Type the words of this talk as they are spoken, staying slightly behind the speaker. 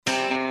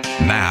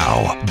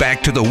Now,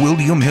 back to the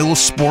William Hill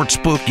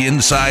Sportsbook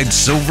Inside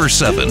Silver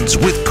Sevens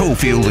with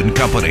Cofield and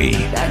Company.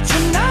 That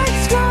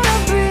tonight's gonna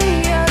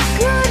be a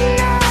good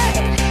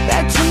night.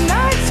 That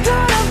tonight's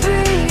gonna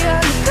be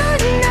a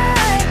good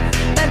night.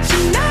 That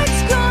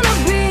tonight's gonna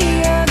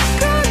be a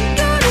good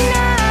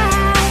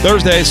night.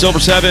 Thursday, Silver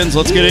Sevens.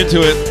 Let's get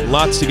into it.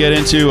 Lots to get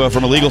into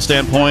from a legal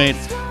standpoint.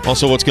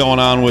 Also, what's going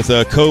on with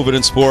COVID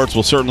in sports.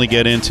 We'll certainly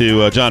get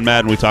into John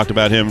Madden. We talked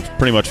about him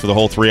pretty much for the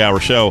whole 3-hour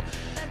show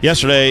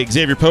yesterday.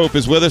 Xavier Pope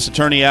is with us,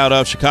 attorney out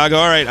of Chicago.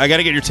 All right, I got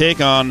to get your take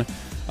on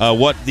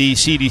what the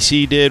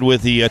CDC did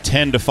with the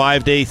 10 to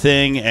 5 day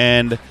thing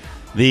and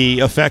the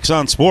effects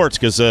on sports,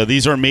 because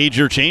these are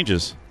major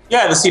changes.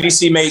 Yeah, the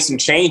CDC made some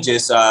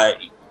changes.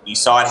 You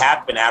saw it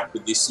happen after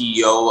the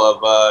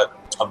CEO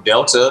of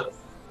Delta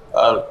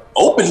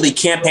openly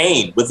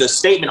campaigned with a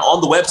statement on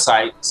the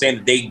website saying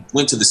that they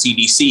went to the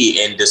CDC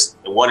and just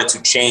wanted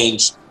to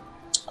change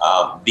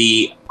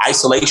the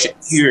isolation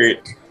period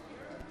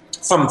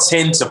from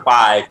 10 to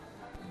 5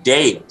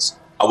 days,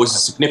 which is a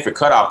significant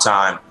cutoff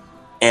time,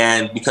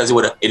 and because it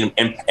would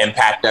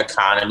impact the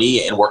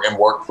economy and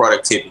work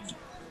productivity.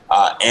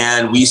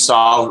 And we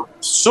saw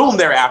soon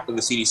thereafter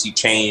the CDC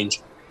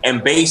change,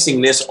 and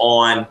basing this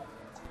on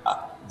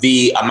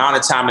the amount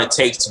of time it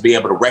takes to be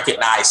able to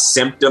recognize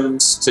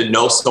symptoms, to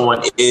know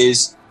someone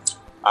is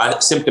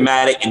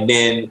symptomatic, and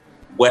then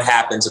what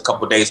happens a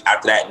couple of days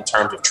after that in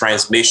terms of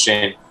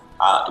transmission,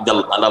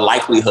 the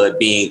likelihood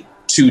being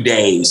 2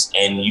 days,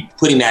 and you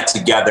putting that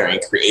together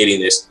and creating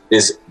this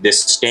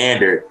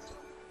standard.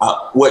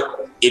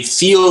 What it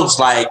feels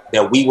like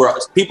that we were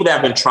people that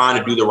have been trying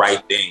to do the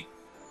right thing.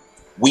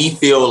 We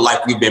feel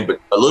like we've been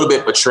a little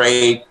bit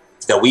betrayed,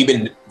 that we've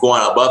been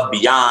going above and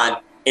beyond,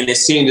 and it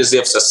seems as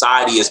if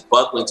society is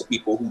buckling to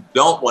people who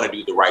don't want to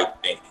do the right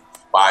thing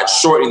by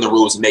shortening the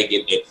rules and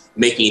making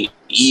it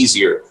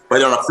easier.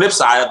 But on the flip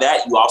side of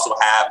that, you also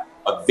have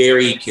a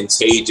very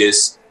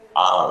contagious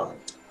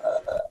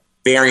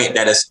variant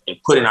that is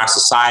put in our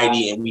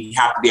society, and we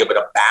have to be able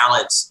to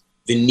balance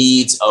the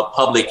needs of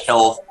public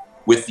health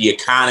with the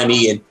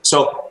economy. And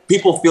so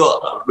people feel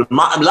a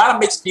lot of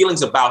mixed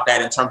feelings about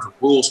that in terms of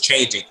rules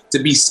changing. To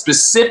be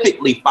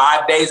specifically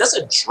 5 days, that's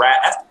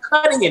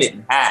cutting it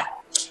in half.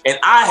 And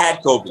I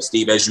had COVID,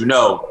 Steve, as you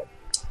know.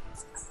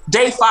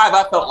 Day 5,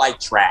 I felt like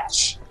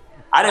trash.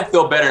 I didn't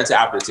feel better until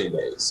after 10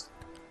 days.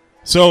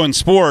 So in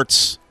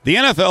sports, the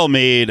NFL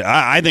made,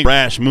 I think, a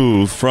rash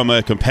move from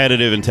a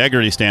competitive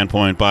integrity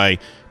standpoint by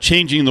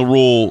changing the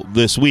rule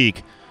this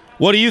week.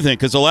 What do you think?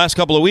 Because the last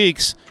couple of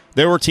weeks,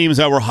 there were teams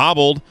that were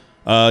hobbled,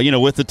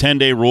 with the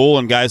 10-day rule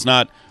and guys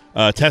not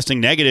testing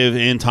negative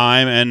in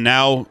time, and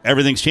now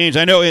everything's changed.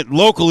 I know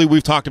locally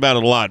we've talked about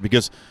it a lot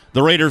because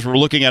the Raiders were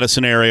looking at a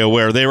scenario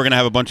where they were going to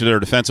have a bunch of their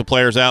defensive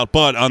players out,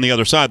 but on the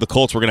other side, the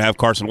Colts were going to have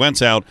Carson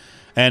Wentz out,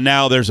 and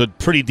now there's a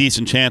pretty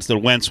decent chance that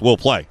Wentz will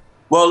play.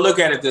 Well, look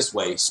at it this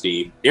way,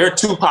 Steve. There are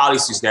two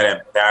policies that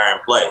are in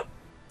play.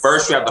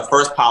 First, you have the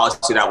first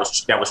policy that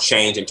was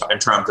changed in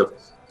terms of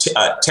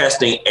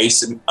testing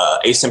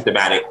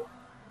asymptomatic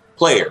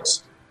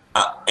players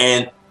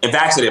and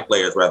vaccinated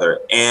players,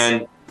 rather.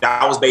 And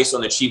that was based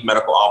on the chief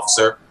medical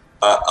officer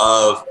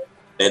of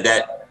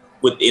that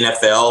with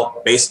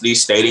NFL, basically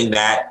stating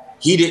that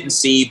he didn't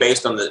see,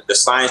 based on the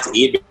science that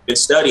he had been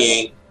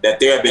studying, that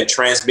there have been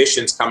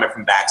transmissions coming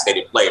from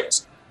vaccinated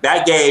players.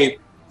 That gave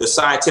the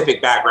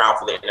scientific background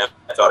for the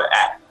NFL to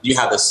act. You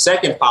have the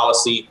second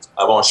policy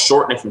on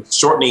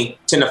shortening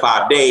 10 to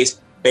 5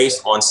 days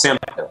based on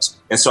symptoms.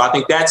 And so I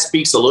think that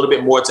speaks a little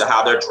bit more to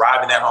how they're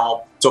driving that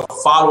home, to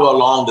follow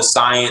along the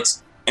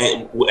science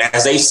and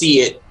as they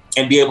see it,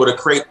 and be able to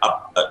create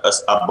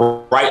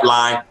a bright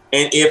line.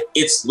 And if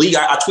it's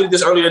legal, I tweeted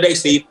this earlier today,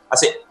 Steve. I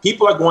said,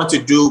 people are going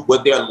to do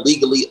what they're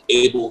legally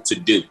able to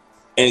do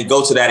and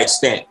go to that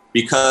extent,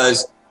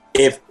 because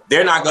if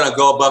they're not going to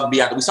go above and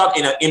beyond, we saw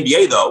in the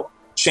NBA, though,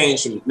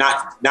 change from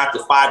not to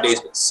 5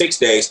 days, but 6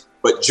 days.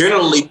 But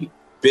generally,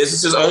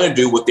 businesses are going to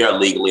do what they're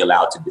legally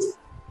allowed to do.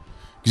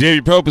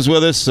 Xavier Pope is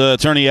with us,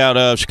 attorney out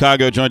of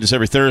Chicago, joins us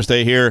every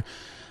Thursday here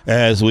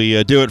as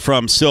we do it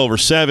from Silver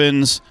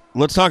Sevens.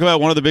 Let's talk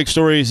about one of the big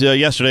stories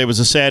yesterday. It was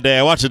a sad day.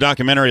 I watched a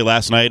documentary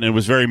last night, and it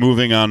was very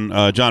moving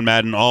on John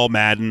Madden, all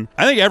Madden.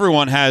 I think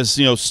everyone has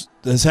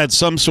had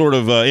some sort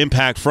of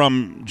impact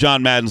from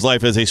John Madden's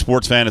life as a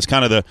sports fan. It's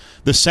kind of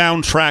the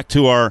soundtrack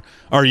to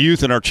our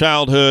youth and our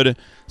childhood.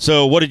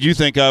 So what did you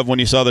think of when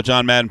you saw that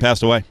John Madden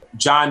passed away?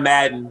 John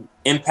Madden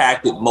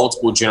impacted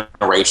multiple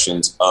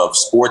generations of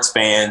sports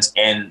fans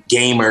and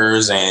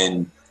gamers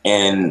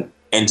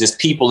and just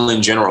people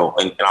in general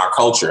in our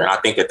culture. And I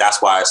think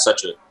that's why it's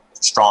such a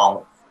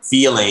strong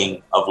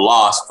feeling of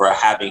loss for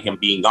having him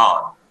being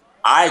gone.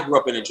 I grew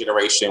up in a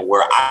generation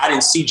where I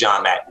didn't see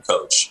John Madden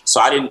coach.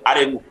 So I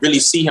didn't really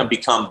see him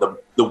become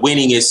the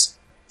winningest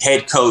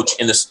head coach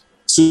in the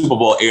Super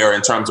Bowl era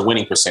in terms of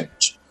winning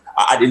percentage.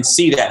 I didn't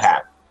see that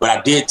happen. But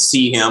I did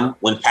see him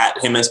when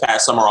him and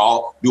Pat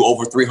Summerall do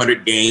over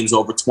 300 games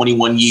over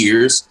 21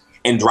 years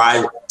and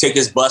take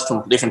his bus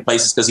from different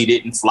places because he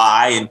didn't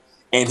fly,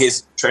 and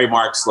his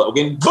trademark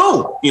slogan,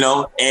 boom,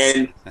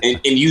 and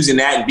using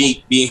that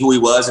and being who he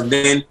was. And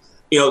then,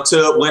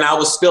 to when I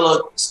was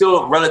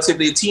still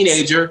relatively a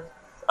teenager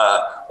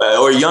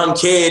or a young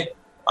kid,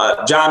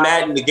 John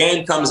Madden, the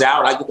game comes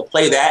out. I get to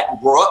play that and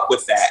grow up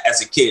with that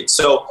as a kid.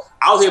 So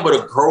I was able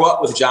to grow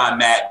up with John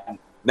Madden,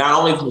 not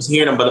only from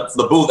hearing him, but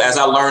the booth as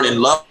I learned and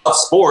love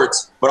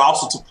sports, but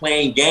also to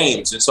playing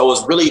games. And so it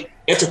was really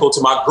integral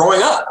to my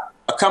growing up.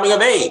 A coming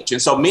of age.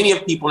 And so many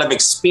of people have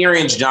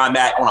experienced John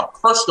Madden on a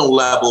personal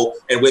level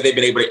and where they've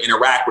been able to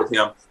interact with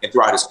him and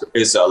throughout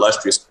his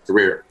illustrious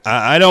career.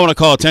 I don't want to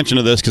call attention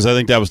to this because I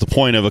think that was the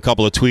point of a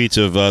couple of tweets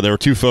of there were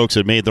two folks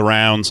that made the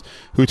rounds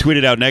who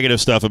tweeted out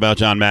negative stuff about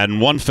John Madden.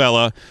 One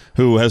fella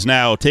who has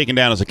now taken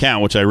down his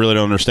account, which I really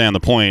don't understand the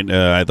point.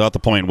 I thought the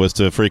point was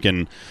to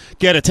freaking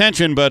get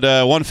attention, but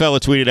one fella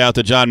tweeted out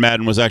that John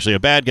Madden was actually a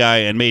bad guy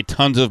and made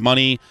tons of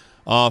money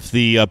off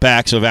the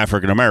backs of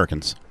African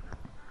Americans.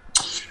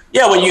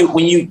 Yeah, when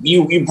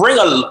you bring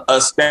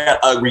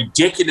a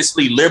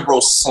ridiculously liberal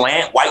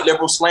slant, white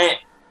liberal slant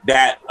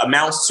that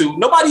amounts to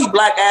nobody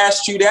black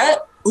asked you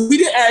that. We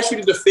didn't ask you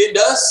to defend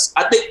us.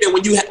 I think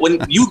that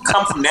when you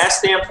come from that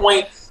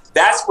standpoint,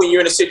 that's when you're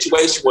in a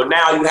situation where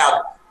now you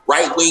have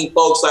right wing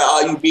folks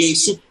like you being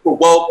super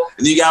woke,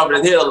 and you got over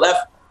to the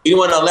left,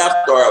 anyone on the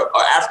left or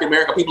African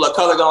American people of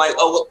color going like,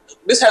 well,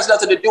 this has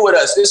nothing to do with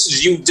us. This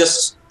is you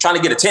just trying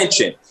to get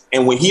attention.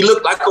 And when he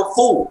looked like a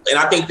fool, and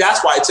I think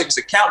that's why it took us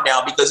a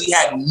countdown, because he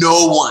had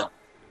no one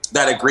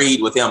that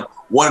agreed with him.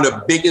 One of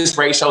the biggest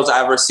ratios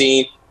I've ever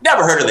seen.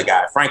 Never heard of the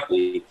guy,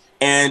 frankly.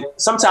 And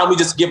sometimes we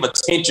just give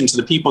attention to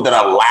the people that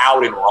are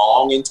loud and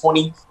wrong in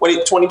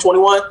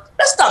 2021.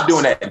 Let's stop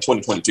doing that in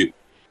 2022.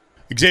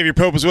 Xavier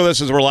Pope is with us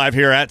as we're live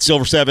here at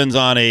Silver Sevens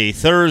on a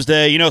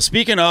Thursday.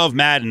 Speaking of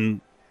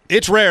Madden,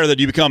 it's rare that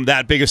you become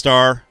that big a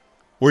star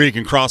where you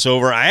can cross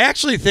over. I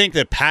actually think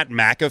that Pat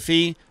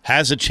McAfee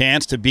has a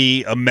chance to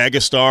be a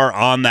megastar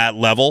on that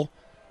level.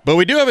 But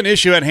we do have an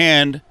issue at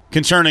hand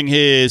concerning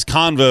his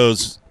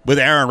convos with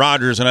Aaron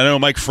Rodgers, and I know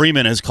Mike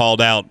Freeman has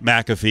called out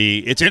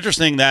McAfee. It's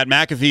interesting that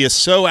McAfee is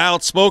so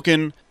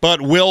outspoken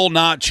but will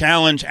not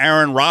challenge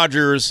Aaron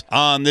Rodgers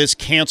on this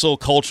cancel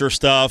culture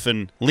stuff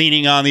and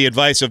leaning on the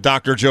advice of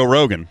Dr. Joe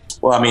Rogan.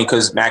 Well,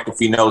 because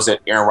McAfee knows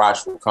that Aaron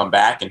Rodgers will come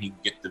back and he can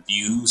get the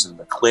views and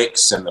the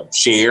clicks and the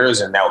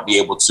shares, and that will be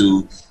able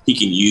to, he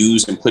can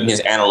use and put in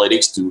his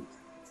analytics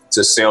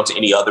to sell to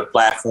any other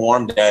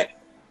platform that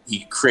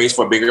he creates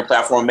for a bigger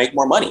platform and make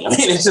more money.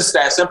 It's just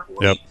that simple.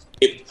 Yep.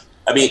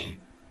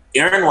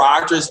 Aaron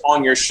Rodgers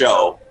on your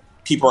show,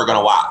 people are going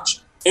to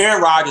watch.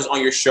 Aaron Rodgers on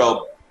your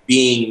show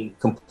being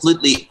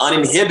completely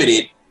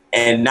uninhibited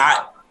and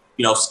not,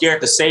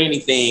 scared to say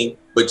anything,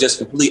 but just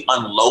completely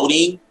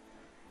unloading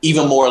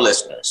even more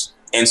listeners.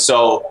 And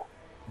so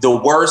the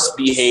worst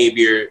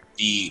behavior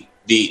is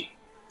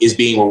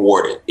being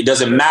rewarded. It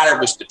doesn't matter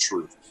if it's the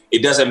truth.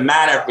 It doesn't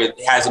matter if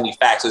it has any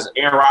facts. Because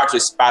Aaron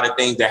Rodgers spotted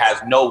things that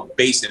has no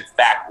base in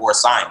fact or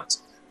science.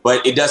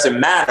 But it doesn't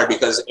matter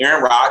because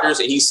Aaron Rodgers,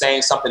 and he's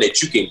saying something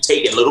that you can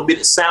take in little bit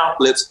of sound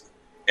clips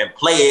and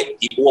play it.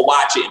 People will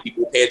watch it and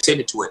people will pay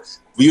attention to it.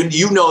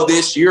 You know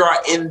this. You are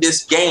in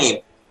this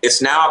game.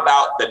 It's now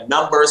about the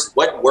numbers,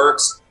 what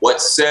works,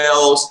 what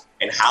sells,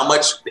 and how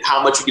much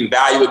you can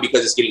value it,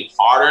 because it's getting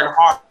harder and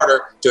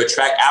harder to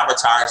attract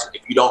advertisers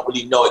if you don't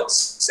really know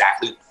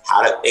exactly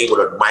how to able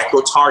to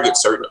micro target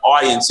certain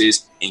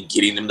audiences and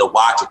getting them to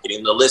watch or getting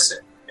them to listen.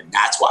 And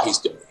that's why he's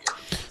doing it.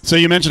 So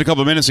you mentioned a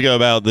couple of minutes ago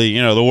about the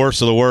the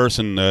worst of the worst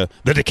and the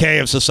decay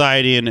of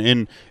society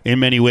in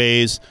many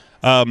ways.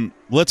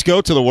 Let's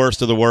go to the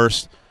worst of the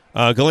worst.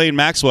 Ghislaine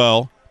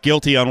Maxwell,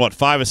 guilty on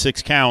 5 of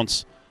 6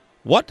 counts.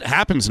 What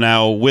happens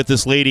now with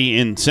this lady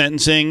in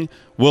sentencing?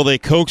 Will they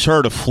coax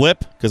her to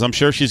flip? Because I'm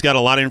sure she's got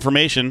a lot of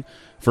information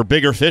for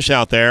bigger fish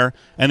out there.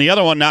 And the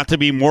other one, not to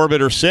be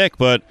morbid or sick,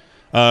 but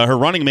her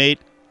running mate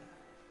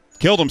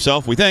killed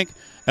himself, we think.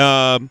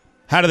 How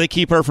do they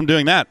keep her from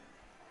doing that?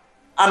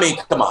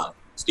 Come on,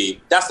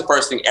 Steve. That's the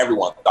first thing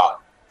everyone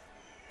thought,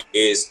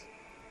 is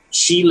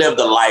she lived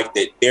a life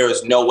that there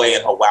is no way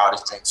in her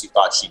wildest dreams she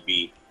thought she'd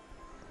be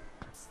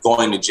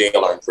going to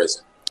jail or in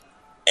prison.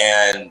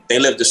 And they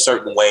lived a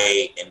certain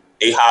way, and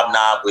they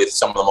hobnobbed with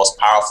some of the most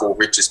powerful,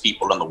 richest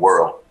people in the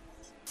world.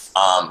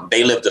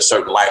 They lived a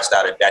certain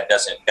lifestyle that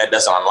doesn't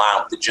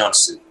align with the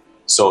jumpsuit.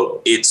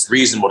 So it's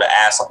reasonable to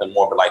ask something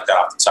more like that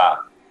off the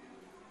top.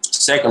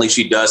 Secondly,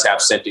 she does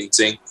have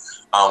sentencing.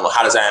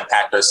 How does that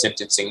impact her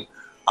sentencing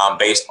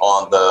based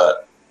on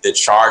the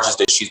charges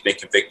that she's been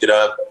convicted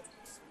of?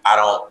 I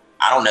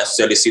don't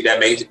necessarily see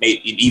that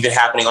even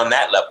happening on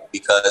that level,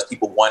 because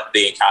people want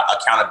the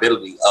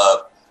accountability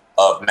of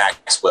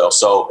Maxwell.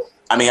 So,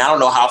 I don't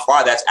know how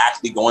far that's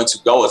actually going to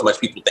go as much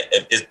people think,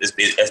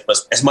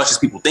 as much as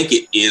people think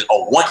it is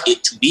or want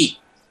it to be.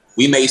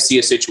 We may see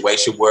a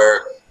situation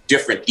where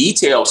different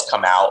details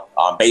come out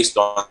based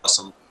on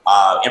some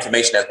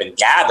information that's been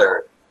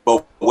gathered,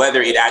 but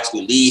whether it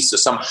actually leads to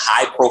some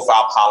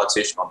high-profile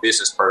politician or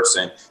business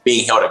person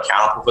being held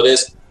accountable for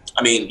this,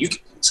 you can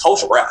hold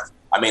your breath.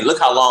 Look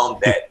how long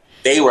that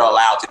they were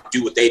allowed to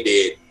do what they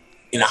did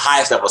in the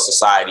highest level of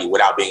society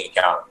without being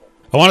accountable.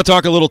 I want to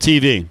talk a little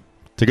TV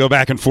to go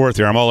back and forth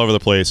here. I'm all over the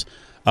place.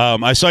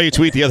 I saw you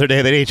tweet the other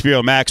day that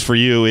HBO Max for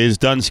you is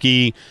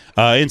Dunsky,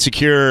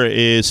 Insecure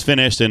is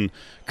finished, and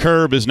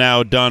Curb is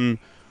now done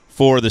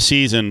for the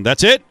season.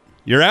 That's it?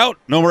 You're out?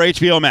 No more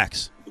HBO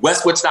Max?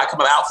 Westwood's not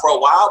coming out for a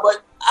while,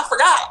 but I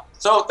forgot.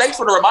 So thanks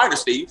for the reminder,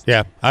 Steve.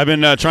 Yeah, I've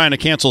been trying to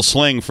cancel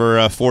Sling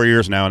for 4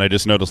 years now, and I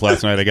just noticed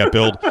last night I got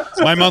billed.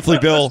 My monthly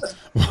bill,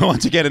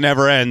 once again, it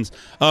never ends.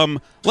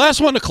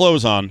 Last one to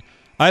close on.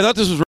 I thought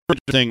this was really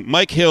interesting.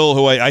 Mike Hill,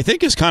 who I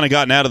think has kind of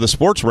gotten out of the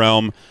sports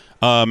realm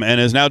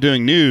and is now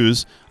doing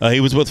news. He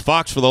was with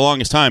Fox for the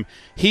longest time.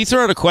 He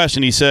threw out a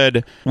question. He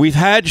said, we've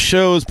had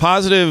shows,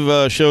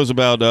 positive shows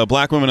about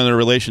black women and their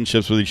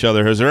relationships with each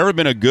other. Has there ever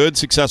been a good,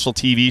 successful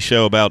TV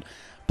show about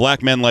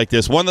black men like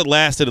this, one that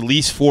lasted at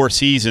least 4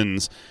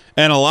 seasons,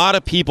 and a lot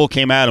of people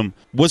came at him?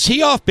 Was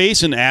he off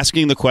base in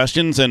asking the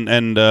questions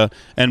and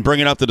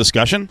bringing up the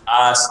discussion?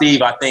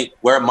 Steve, I think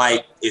where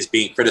Mike is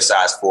being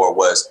criticized for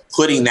was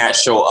putting that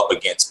show up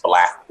against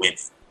black women,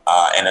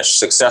 and a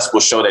successful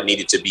show that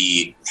needed to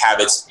have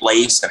its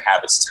place and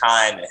have its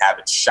time and have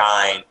its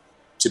shine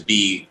to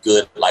be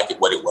good like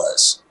what it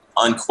was.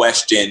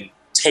 Unquestioned,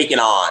 taken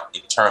on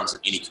in terms of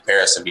any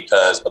comparison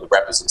because of the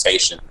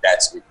representation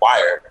that's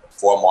required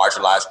for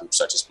marginalized groups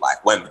such as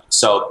black women.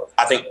 So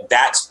I think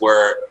that's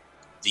where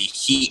the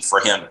heat for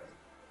him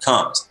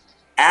comes.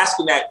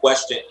 Asking that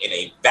question in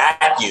a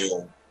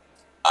vacuum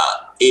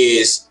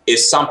is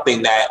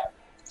something that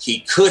he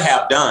could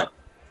have done,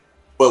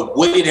 but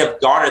would it have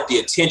garnered the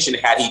attention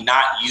had he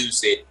not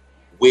used it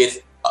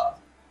with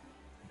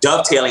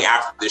dovetailing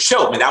after the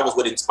show? I mean, that was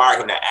what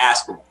inspired him to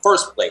ask in the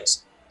first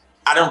place.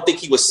 I don't think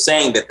he was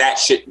saying that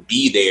shouldn't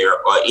be there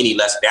or any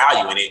less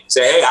value in it.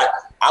 Say, hey,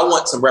 I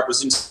want some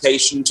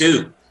representation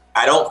too.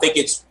 I don't think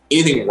it's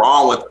anything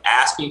wrong with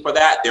asking for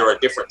that. There are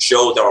different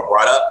shows that were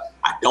brought up.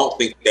 I don't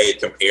think they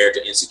compared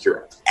to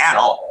Insecure at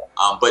all.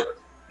 But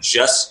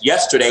just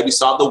yesterday, we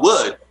saw The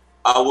Wood,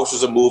 which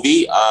was a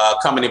movie,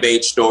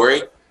 coming-of-age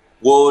story,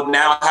 will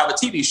now have a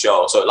TV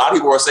show. So a lot of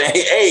people are saying,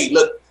 hey,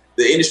 look,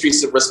 the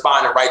industry's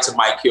responding right to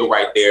Mike Hill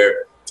right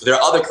there. There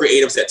are other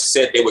creatives that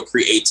said they would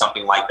create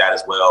something like that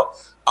as well.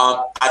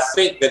 I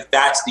think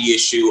that's the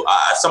issue.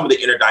 Some of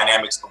the inner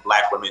dynamics of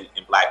black women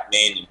and black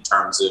men in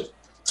terms of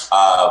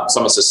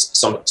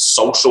some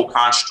social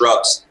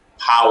constructs,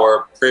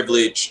 power,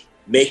 privilege,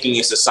 making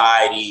a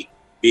society,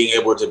 being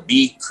able to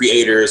be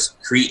creators,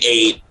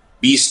 create,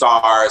 be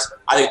stars.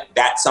 I think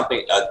that's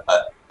something,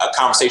 a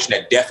conversation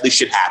that definitely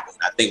should happen.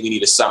 I think we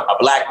need a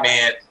black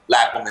man,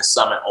 black woman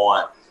summit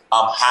on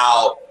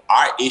how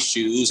our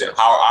issues and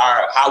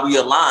how we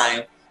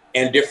align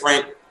in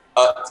different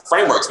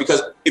frameworks.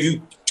 Because if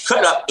you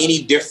cut up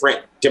any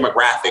different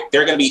demographic,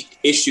 there are going to be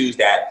issues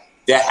that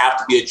have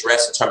to be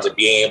addressed in terms of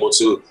being able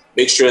to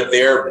make sure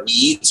their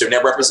needs or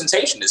their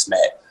representation is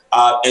met.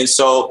 And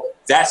so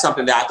that's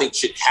something that I think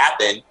should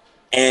happen.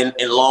 And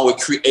along with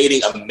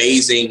creating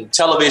amazing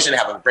television,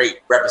 having great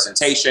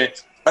representation.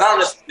 But I don't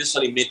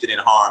necessarily meant it in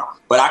harm.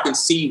 But I can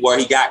see where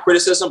he got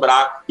criticism, but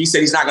he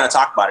said he's not going to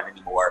talk about it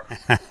anymore.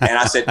 And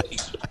I said,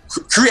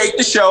 create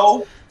the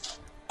show,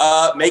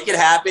 make it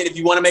happen. If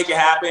you want to make it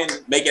happen,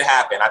 make it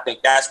happen. I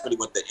think that's really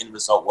what the end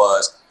result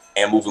was,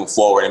 and moving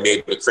forward and be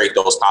able to create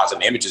those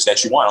positive images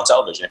that you want on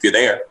television if you're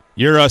there.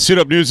 Your Suit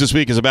Up News this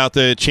week is about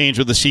the change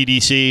with the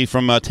CDC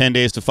from 10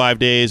 days to 5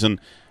 days and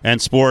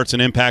sports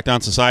and impact on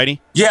society.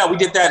 Yeah, we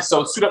did that.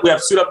 So we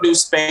have Suit Up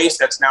News Space.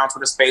 That's now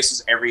Twitter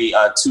Spaces every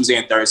Tuesday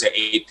and Thursday at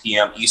 8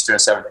 p.m. Eastern,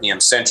 7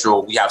 p.m.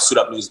 Central. We have Suit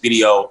Up News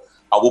Video.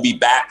 We'll be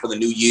back for the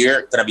new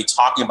year. Going to be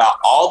talking about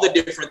all the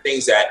different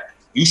things that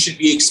you should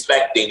be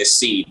expecting to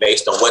see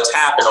based on what's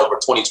happened over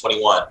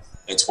 2021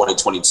 and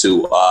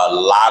 2022. A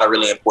lot of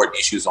really important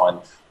issues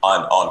on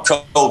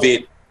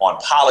COVID, on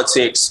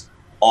politics,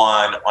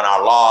 on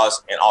our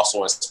laws, and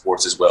also in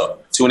sports as well.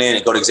 Tune in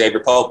and go to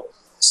Xavier Pope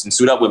and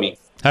suit up with me.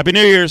 Happy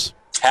New Year's.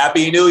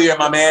 Happy New Year,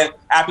 my man.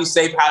 Happy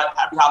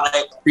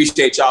holiday.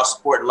 Appreciate y'all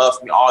support and love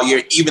for me all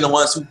year, even the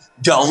ones who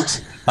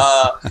don't.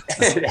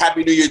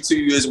 Happy New Year to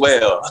you as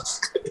well.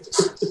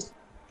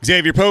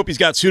 Xavier Pope, he's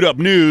got Suit Up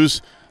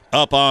News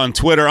up on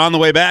Twitter. On the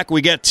way back,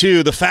 we get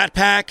to the Fat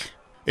Pack.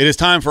 It is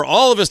time for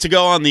all of us to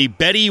go on the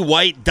Betty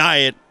White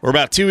diet. We're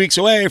about 2 weeks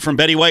away from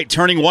Betty White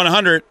turning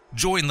 100.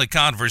 Join the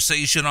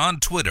conversation on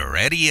Twitter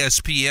at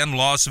ESPN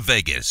Las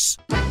Vegas.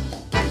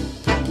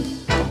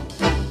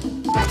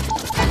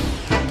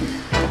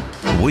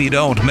 We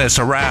don't mess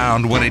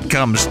around when it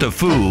comes to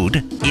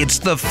food. It's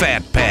the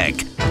Fat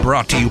Pack,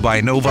 brought to you by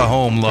Nova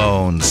Home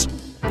Loans.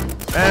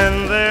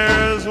 And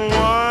there's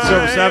one.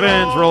 Silver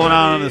Sevens rolling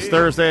on this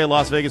Thursday,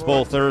 Las Vegas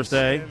Bowl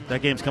Thursday.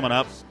 That game's coming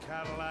up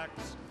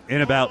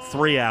in about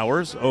 3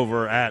 hours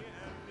over at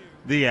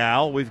the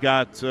Owl. We've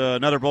got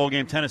another bowl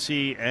game,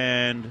 Tennessee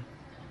and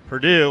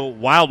Purdue.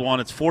 Wild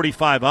one. It's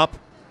 45 up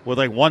with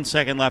like 1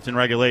 second left in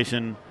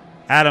regulation.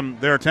 Adam,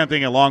 they're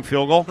attempting a long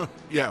field goal.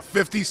 Yeah,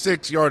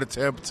 56-yard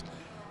attempt.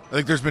 I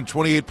think there's been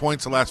 28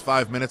 points the last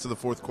 5 minutes of the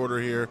fourth quarter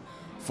here,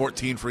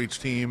 14 for each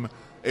team.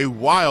 A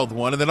wild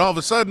one. And then all of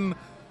a sudden,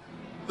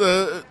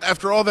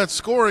 after all that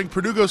scoring,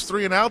 Purdue goes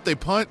 3 and out. They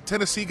punt.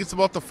 Tennessee gets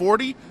about the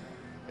 40,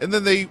 and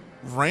then they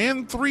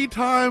ran 3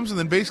 times and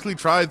then basically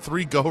tried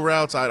 3 go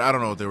routes. I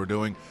don't know what they were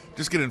doing.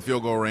 Just get in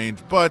field goal range,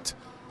 but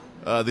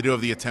they do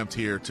have the attempt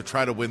here to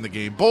try to win the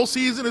game. Bowl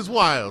season is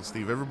wild,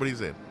 Steve.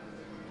 Everybody's in.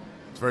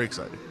 It's very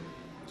exciting.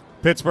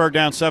 Pittsburgh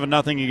down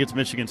 7-0 against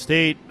Michigan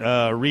State.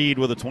 Reed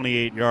with a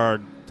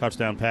 28-yard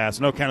touchdown pass.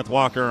 No Kenneth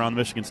Walker on the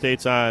Michigan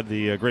State side,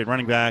 the great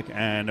running back,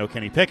 and no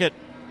Kenny Pickett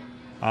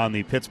on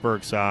the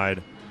Pittsburgh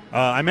side.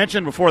 I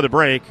mentioned before the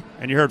break,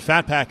 and you heard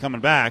Fat Pack coming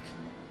back.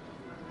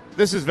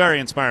 This is very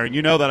inspiring.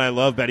 You know that I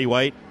love Betty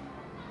White.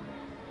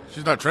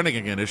 She's not trending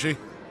again, is she?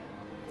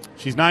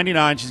 She's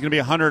 99. She's going to be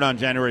 100 on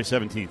January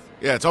 17th.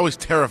 Yeah, it's always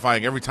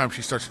terrifying every time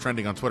she starts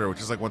trending on Twitter, which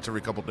is like once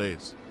every couple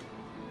days.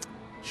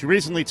 She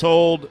recently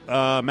told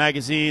a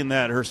magazine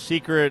that her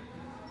secret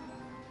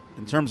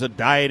in terms of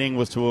dieting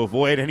was to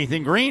avoid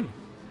anything green.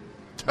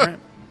 All right.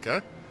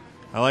 Okay.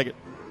 I like it.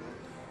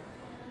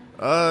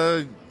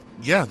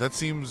 Yeah, that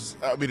seems,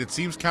 it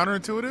seems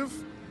counterintuitive.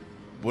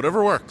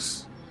 Whatever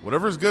works.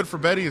 Whatever is good for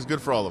Betty is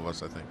good for all of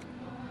us, I think.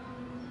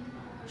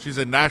 She's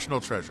a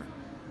national treasure.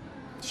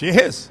 She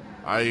is.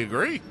 I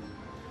agree.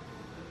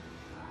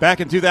 Back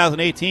in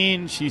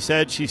 2018, she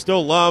said she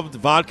still loved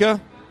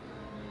vodka.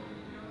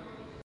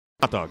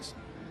 Hot dogs.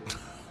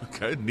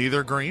 Okay,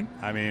 neither green.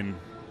 I mean,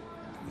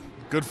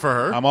 good for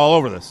her. I'm all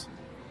over this.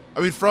 I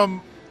mean,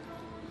 from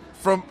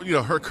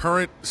her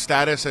current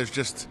status as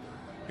just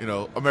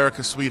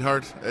America's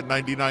sweetheart at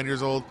 99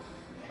 years old.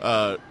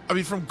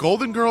 From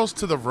Golden Girls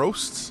to the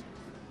roasts,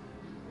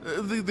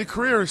 the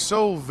career is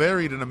so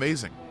varied and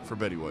amazing for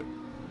Betty White.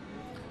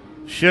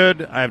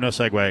 I have no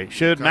segue.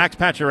 Should Okay. Max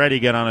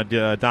Pacioretty get on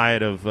a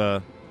diet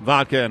of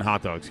vodka and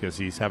hot dogs because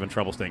he's having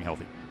trouble staying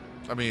healthy?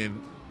 I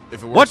mean,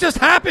 if it works, What just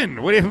happened?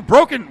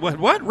 Broken?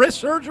 What? Wrist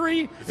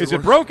surgery? Is it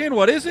works- broken?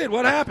 What is it?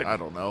 What happened? I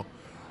don't know.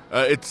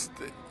 It's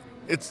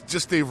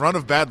just a run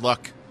of bad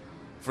luck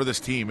for this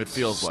team. It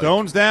feels like.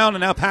 Stone's down,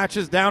 and now Patch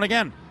is down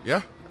again.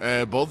 Yeah,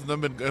 and both of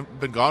them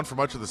been gone for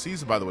much of the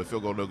season. By the way,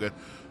 field goal no good.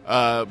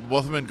 Both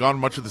of them been gone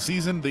much of the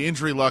season. The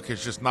injury luck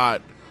has just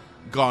not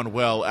gone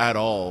well at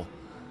all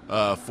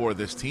for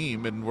this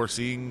team, and we're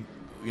seeing,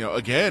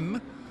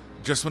 again,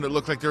 just when it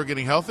looked like they were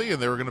getting healthy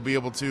and they were going to be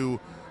able to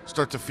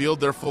start to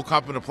field their full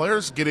complement of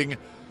players, getting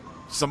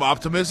some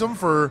optimism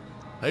for,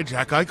 hey,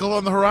 Jack Eichel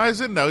on the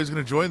horizon. Now he's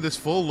going to join this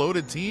full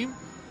loaded team.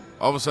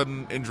 All of a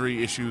sudden,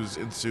 injury issues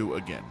ensue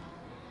again.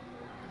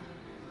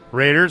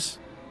 Raiders,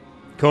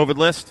 COVID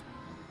list.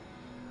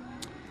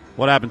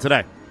 What happened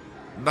today?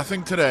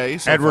 Nothing today.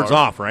 So Edwards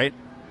far. off, right?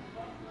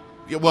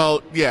 Yeah,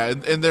 well, yeah,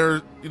 and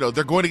they're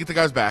they're going to get the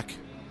guys back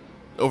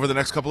over the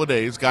next couple of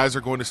days. Guys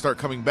are going to start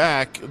coming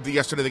back.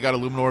 Yesterday they got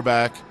Illuminor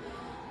back.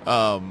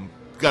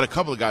 Got a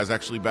couple of guys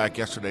actually back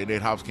yesterday.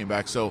 Nate Hobbs came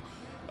back, so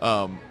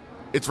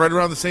it's right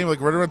around the same,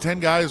 like right around 10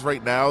 guys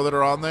right now that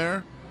are on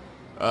there.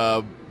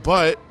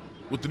 But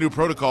with the new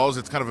protocols,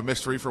 it's kind of a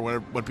mystery for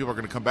when people are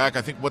going to come back.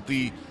 I think what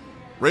the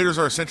Raiders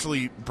are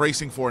essentially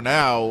bracing for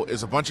now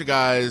is a bunch of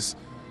guys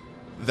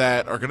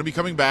that are going to be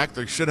coming back.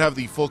 They should have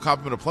the full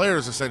complement of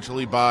players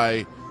essentially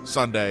by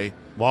Sunday.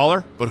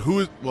 Waller? But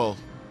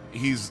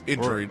he's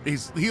injured.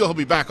 He'll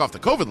be back off the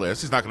COVID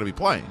list. He's not going to be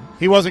playing.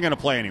 He wasn't going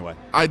to play anyway.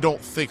 I don't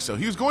think so.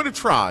 He was going to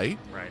try.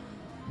 Right.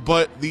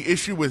 But the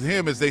issue with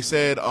him is they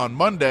said on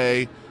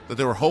Monday that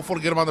they were hopeful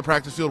to get him on the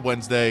practice field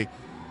Wednesday.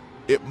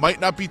 It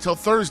might not be till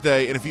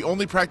Thursday, and if he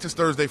only practiced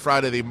Thursday,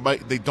 Friday,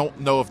 they don't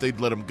know if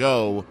they'd let him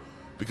go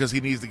because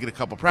he needs to get a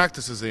couple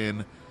practices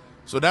in.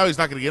 So now he's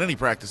not going to get any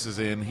practices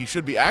in. He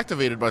should be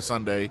activated by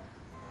Sunday,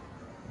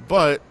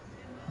 but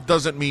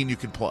doesn't mean you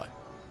can play.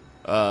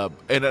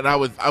 And I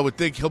would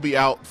think he'll be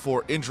out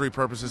for injury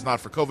purposes, not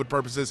for COVID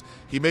purposes.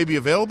 He may be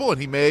available,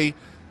 and he may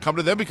come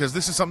to them because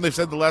this is something they've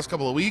said the last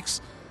couple of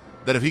weeks,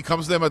 that if he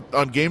comes to them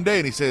on game day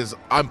and he says,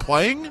 I'm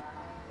playing,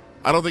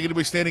 I don't think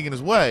anybody's standing in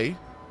his way.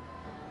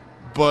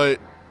 But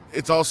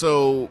it's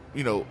also,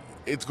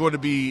 it's going to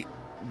be,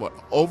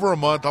 over a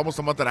month, almost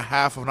a month and a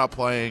half of not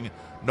playing,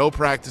 no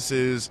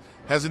practices,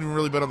 hasn't even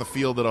really been on the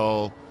field at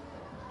all.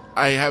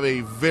 I have a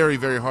very,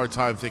 very hard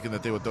time thinking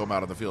that they would throw him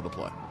out on the field to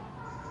play.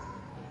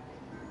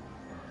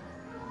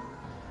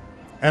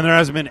 And there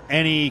hasn't been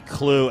any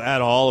clue at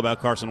all about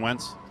Carson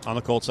Wentz on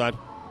the Colts side?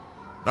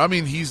 I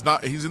mean, he's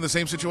in the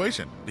same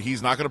situation.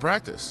 He's not going to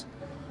practice.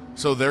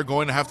 So they're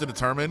going to have to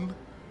determine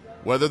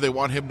whether they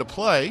want him to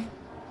play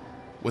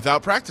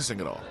without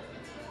practicing at all.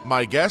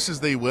 My guess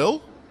is they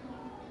will.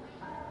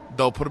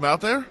 They'll put him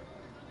out there.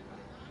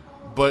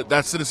 But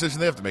that's the decision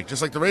they have to make,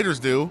 just like the Raiders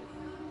do.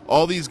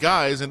 All these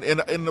guys,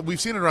 and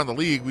we've seen it around the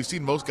league, we've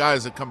seen most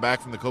guys that come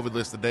back from the COVID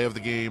list the day of the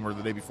game or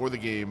the day before the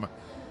game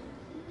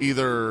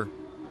either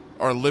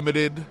are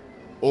limited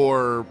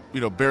or,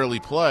 barely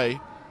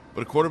play.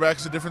 But a quarterback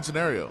is a different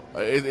scenario.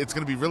 It's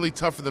going to be really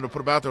tough for them to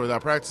put him out there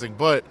without practicing,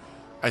 but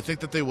I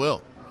think that they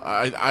will.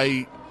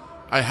 I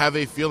have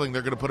a feeling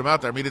they're going to put him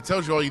out there. I mean, it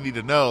tells you all you need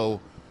to know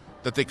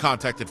that they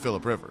contacted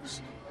Phillip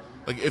Rivers.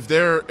 Like, if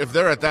they're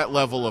at that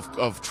level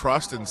of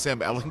trust in Sam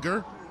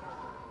Ehlinger,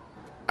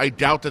 I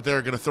doubt that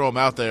they're going to throw him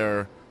out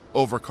there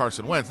over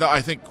Carson Wentz. Now,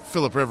 I think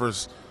Phillip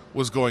Rivers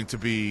was going to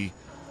be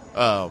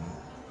an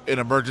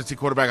emergency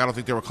quarterback. I don't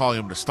think they were calling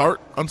him to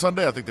start on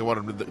Sunday. I think they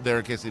wanted him there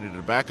in case they needed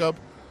a backup.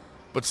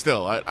 But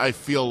still, I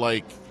feel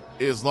like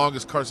as long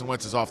as Carson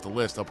Wentz is off the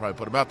list, they'll probably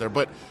put him out there.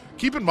 But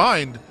keep in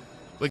mind,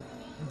 like,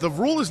 the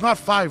rule is not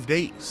 5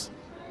 days.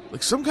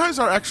 Like, some guys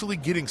are actually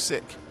getting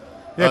sick.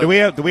 Yeah, do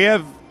we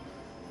have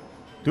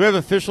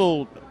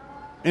official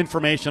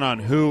information on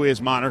who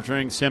is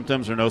monitoring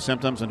symptoms or no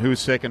symptoms and who's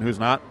sick and who's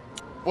not?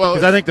 Well,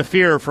 Because I think the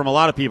fear from a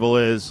lot of people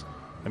is,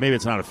 and maybe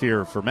it's not a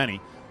fear for many,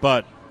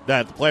 but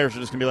that the players are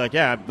just going to be like,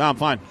 yeah, no, I'm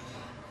fine.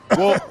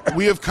 well,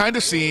 we have kind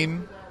of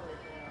seen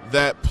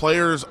that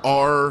players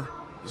are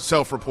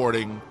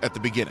self-reporting at the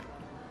beginning.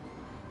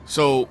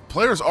 So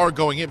players are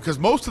going in because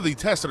most of the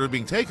tests that are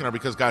being taken are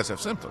because guys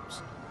have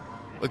symptoms.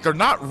 Like, they're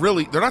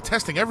not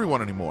testing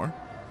everyone anymore.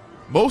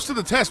 Most of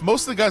the guys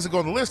that go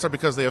on the list are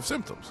because they have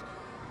symptoms.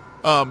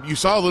 You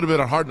saw a little bit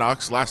on Hard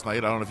Knocks last night.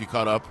 I don't know if you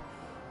caught up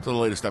to the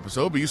latest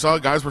episode, but you saw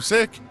guys were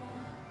sick,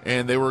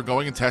 and they were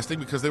going and testing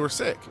because they were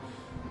sick.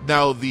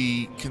 Now,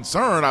 the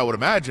concern, I would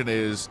imagine,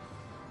 is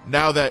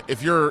now that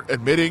if you're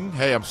admitting,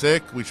 hey, I'm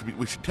sick, we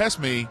should test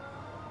me,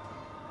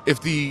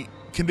 if the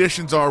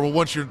conditions are, well,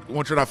 once you're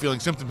not feeling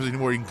symptoms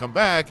anymore, you can come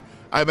back,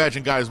 I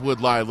imagine guys would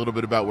lie a little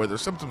bit about where their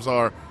symptoms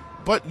are,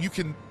 but you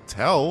can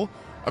tell.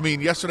 I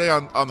mean, yesterday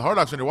on the Hard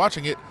Knocks when you're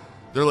watching it,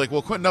 they're like,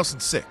 well, Quentin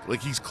Nelson's sick.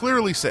 Like, he's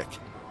clearly sick.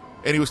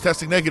 And he was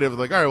testing negative.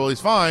 Like, all right, well,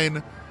 he's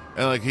fine.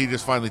 And, like, he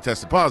just finally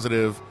tested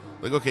positive.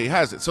 Like, okay, he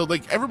has it. So,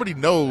 like, everybody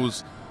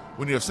knows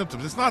when you have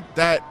symptoms. It's not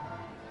that,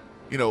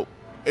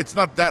 it's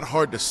not that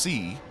hard to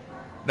see.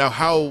 Now,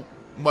 how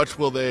much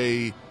will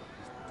they,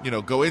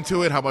 go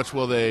into it? How much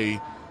will they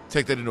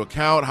take that into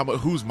account?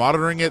 Who's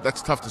monitoring it?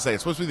 That's tough to say.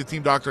 It's supposed to be the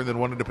team doctor and then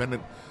one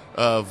independent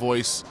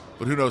voice,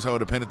 but who knows how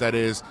independent that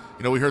is.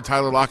 We heard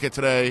Tyler Lockett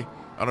today. I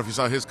don't know if you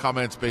saw his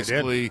comments,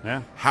 basically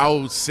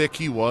how sick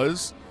he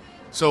was.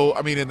 So,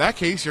 I mean, in that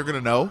case, you're going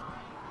to know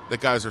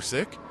that guys are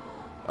sick.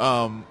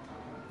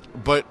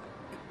 But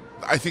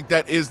I think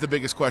that is the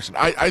biggest question.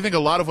 I think a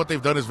lot of what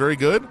they've done is very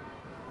good.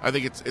 I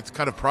think it's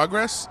kind of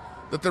progress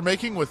that they're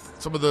making with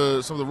some of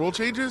the rule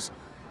changes.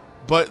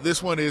 But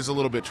this one is a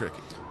little bit tricky.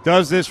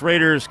 Does this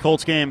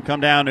Raiders-Colts game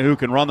come down to who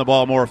can run the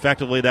ball more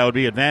effectively? That would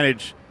be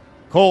advantage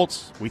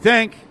Colts, we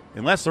think,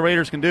 unless the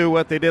Raiders can do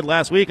what they did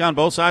last week on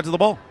both sides of the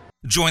ball.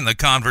 Join the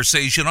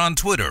conversation on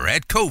Twitter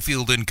at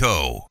Cofield &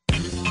 Co.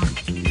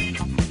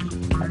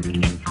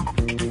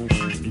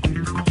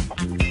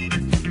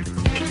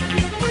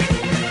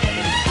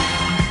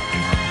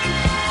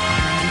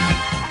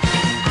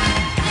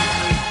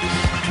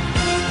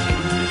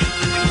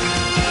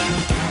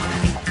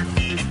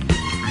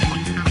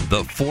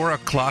 The 4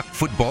 o'clock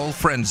football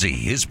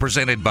frenzy is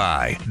presented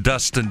by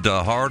Dustin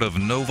DeHart of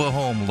Nova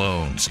Home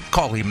Loans.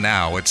 Call him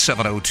now at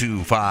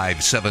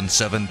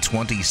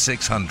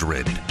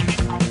 702-577-2600.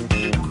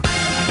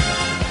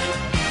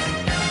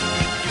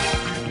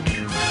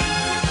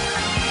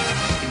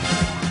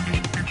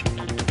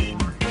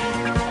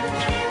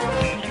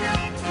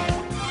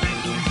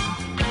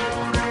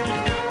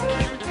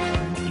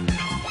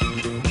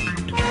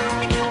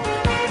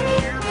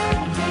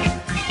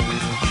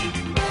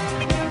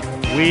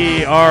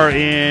 We are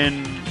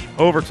in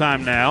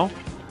overtime now.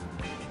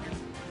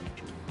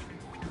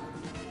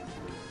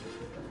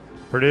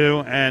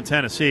 Purdue and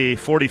Tennessee,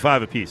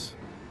 45 apiece.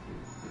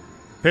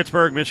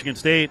 Pittsburgh, Michigan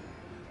State,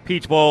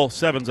 Peach Bowl,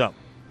 7's up.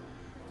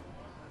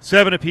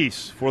 7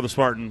 apiece for the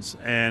Spartans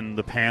and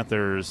the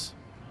Panthers.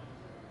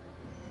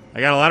 I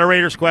got a lot of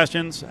Raiders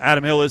questions.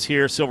 Adam Hill is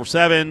here. Silver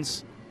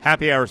Sevens.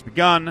 Happy hour's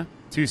begun.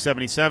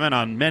 $2.77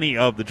 on many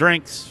of the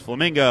drinks.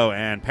 Flamingo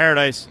and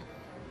Paradise.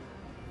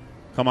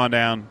 Come on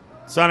down.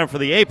 Sign up for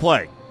the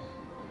A-Play.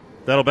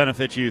 That'll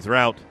benefit you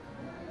throughout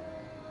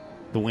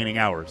the waning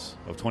hours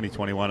of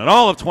 2021 and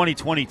all of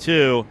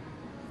 2022.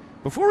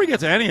 Before we get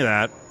to any of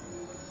that,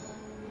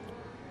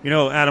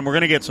 Adam, we're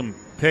going to get some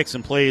picks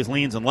and plays,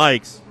 leans and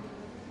likes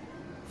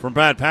from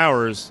Brad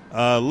Powers.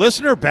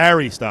 Listener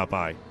Barry stopped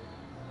by.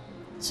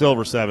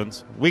 Silver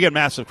Sevens. We get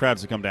massive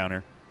crowds to come down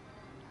here.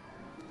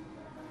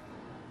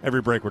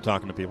 Every break we're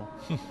talking to people.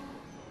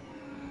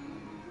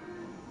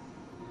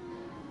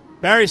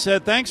 Barry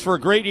said, thanks for a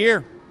great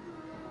year.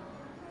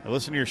 I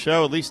listen to your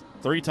show at least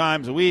 3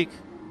 times a week.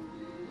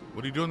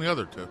 What are you doing the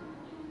other 2?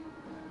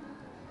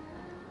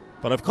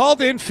 But I've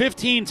called in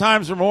 15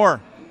 times or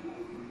more.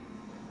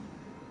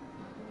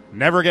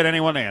 Never get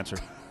anyone to answer.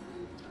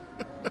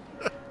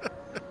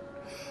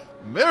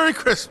 Merry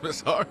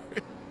Christmas, Ari.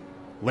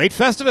 Late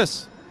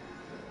Festivus.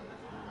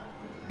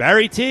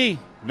 Barry T.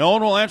 No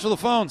one will answer the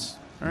phones.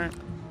 All right.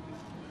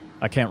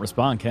 I can't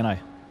respond, can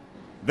I?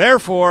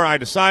 Therefore, I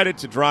decided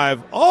to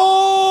drive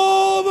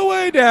all the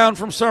way down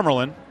from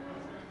Summerlin.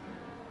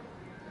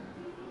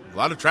 A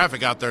lot of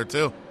traffic out there,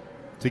 too.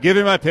 To give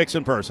you my picks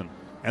in person.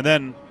 And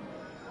then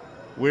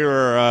we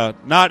were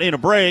not in a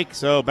break,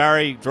 so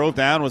Barry drove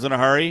down, was in a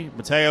hurry.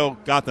 Mateo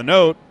got the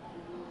note.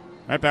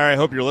 All right, Barry, I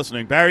hope you're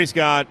listening. Barry's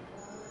got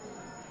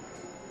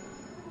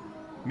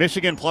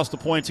Michigan plus the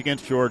points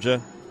against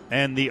Georgia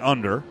and the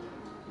under.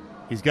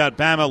 He's got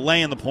Bama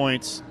laying the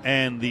points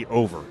and the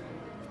over.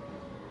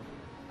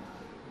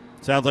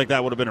 Sounds like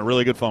that would have been a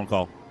really good phone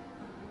call,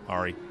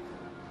 Ari.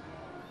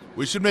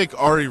 We should make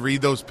Ari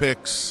read those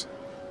picks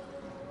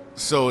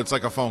so it's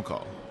like a phone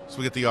call, so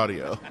we get the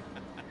audio.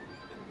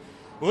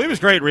 Well, he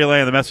was great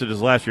relaying the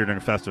messages last year during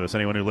Festivus.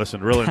 Anyone who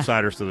listened, real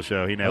insiders to the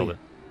show, he nailed it.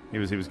 He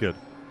was good.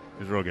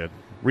 He was real good.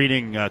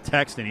 Reading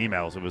text and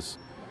emails, it was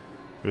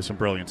some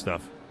brilliant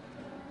stuff.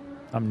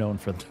 I'm known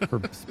for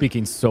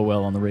speaking so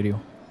well on the radio.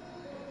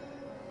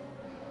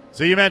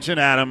 So you mentioned,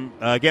 Adam,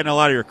 getting a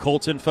lot of your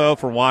Colts info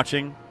from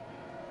watching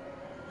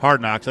Hard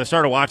Knocks. I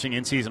started watching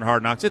in-season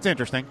Hard Knocks. It's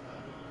interesting.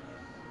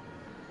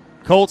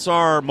 Colts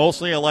are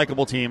mostly a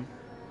likable team.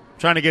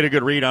 Trying to get a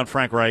good read on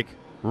Frank Reich.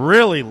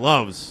 Really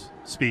loves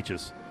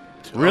speeches.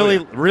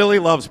 Really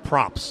loves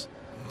props.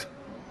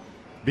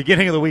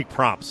 Beginning of the week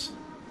props.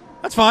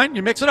 That's fine.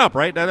 You mix it up,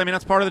 right? I mean,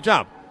 that's part of the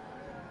job.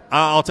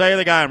 I'll tell you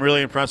the guy I'm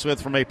really impressed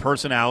with from a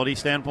personality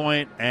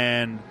standpoint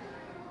and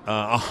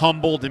a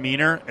humble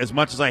demeanor, as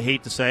much as I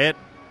hate to say it,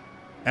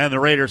 and the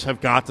Raiders have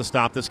got to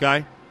stop this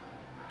guy,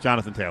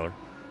 Jonathan Taylor.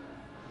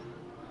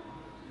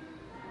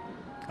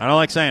 I don't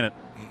like saying it.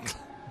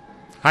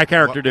 High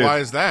character dude. Why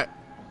is that?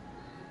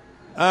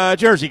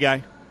 Jersey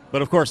guy,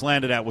 but of course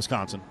landed at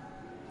Wisconsin,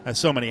 as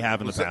so many have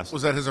in the past.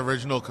 Was that his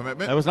original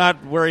commitment? That was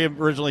not where he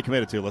originally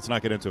committed to. Let's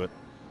not get into it.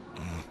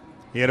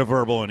 He had a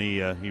verbal, and he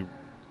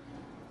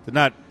did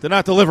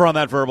not deliver on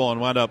that verbal,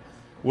 and wound up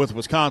with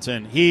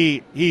Wisconsin.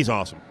 He's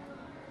awesome.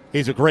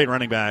 He's a great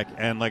running back,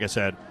 and like I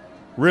said,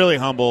 really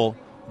humble.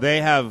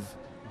 They have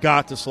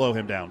got to slow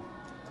him down.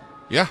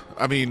 Yeah,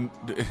 I mean,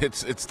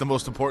 it's the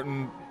most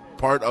important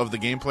part of the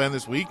game plan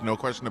this week, no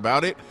question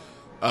about it.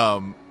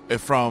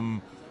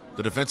 From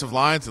the defensive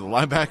line to the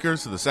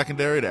linebackers to the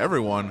secondary to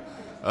everyone,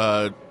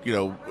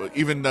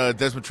 even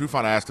Desmond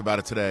Trufant asked about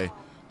it today.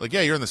 Like,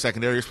 yeah, you're in the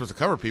secondary, you're supposed to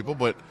cover people,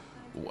 but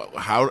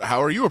how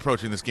are you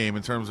approaching this game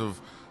in terms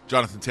of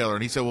Jonathan Taylor?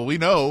 And he said, well, we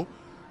know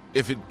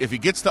if he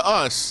gets to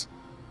us,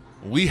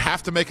 we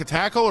have to make a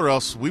tackle, or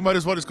else we might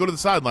as well just go to the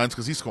sidelines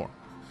because he's scoring.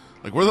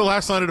 Like, we're the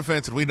last line of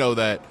defense, and we know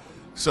that.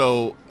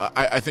 So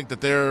I think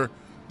that they're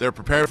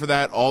prepared for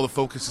that. All the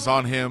focus is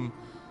on him.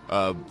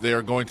 They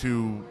are going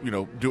to,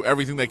 do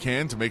everything they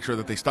can to make sure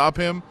that they stop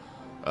him.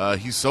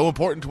 He's so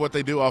important to what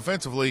they do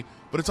offensively,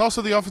 but it's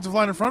also the offensive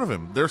line in front of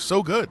him. They're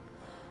so good.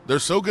 They're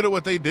so good at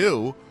what they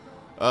do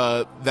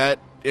and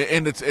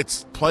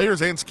it's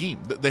players and scheme.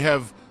 They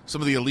have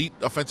some of the elite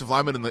offensive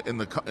linemen in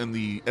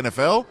the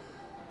NFL,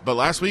 but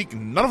last week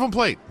none of them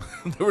played.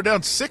 They were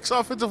down 6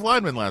 offensive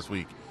linemen last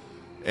week,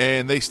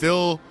 and they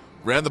still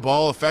ran the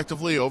ball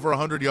effectively, over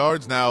 100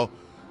 yards. Now,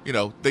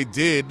 they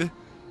did.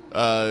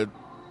 He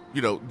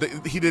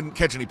didn't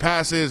catch any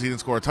passes. He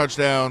didn't score a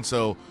touchdown.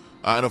 So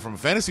I know from a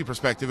fantasy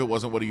perspective, it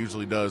wasn't what he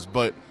usually does,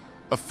 but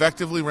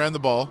effectively ran the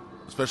ball,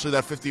 especially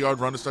that 50-yard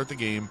run to start the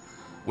game,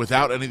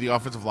 without any of the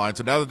offensive line.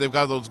 So now that they've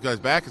got those guys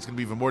back, it's going to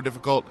be even more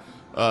difficult.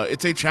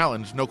 It's a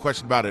challenge, no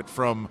question about it.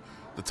 From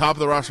the top of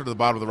the roster to the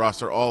bottom of the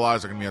roster, all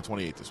eyes are going to be on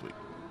 28 this week.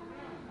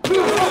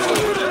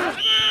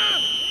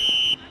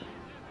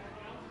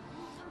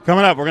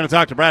 Coming up, we're going to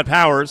talk to Brad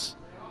Powers,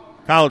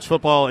 college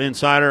football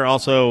insider,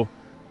 also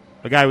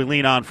a guy we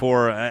lean on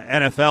for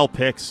NFL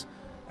picks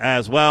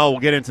as well.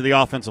 We'll get into the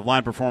offensive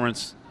line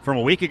performance from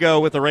a week ago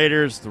with the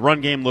Raiders. The run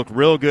game looked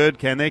real good.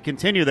 Can they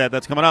continue that?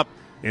 That's coming up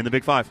in the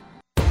Big Five.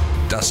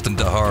 Dustin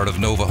DeHart of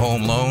Nova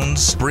Home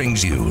Loans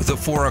brings you the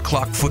 4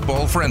 o'clock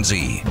football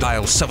frenzy.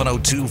 Dial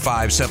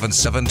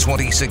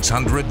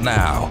 702-577-2600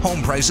 now.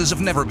 Home prices have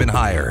never been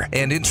higher,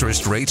 and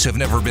interest rates have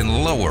never been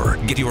lower.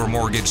 Get your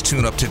mortgage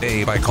tune-up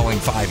today by calling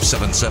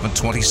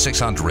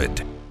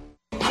 577-2600.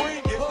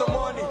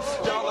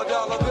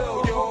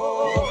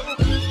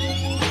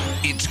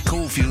 It's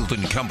Cofield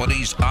and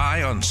Company's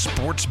Eye on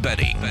Sports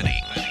Betting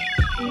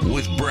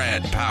with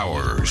Brad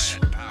Powers.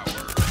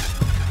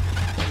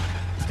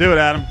 Let's do it,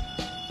 Adam.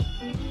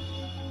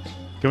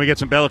 Can we get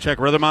some Belichick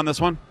rhythm on this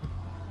one?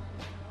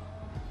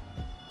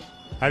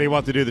 How do you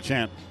want to do the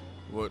chant?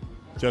 What?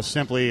 Just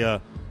simply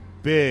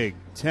Big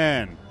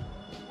Ten,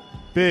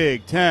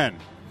 Big Ten,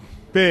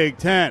 Big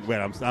Ten. Wait,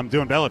 I'm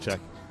doing Belichick.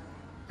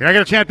 Can I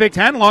get a chant Big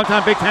Ten?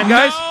 Long-time Big Ten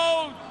guys?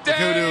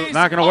 No,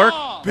 not going to work?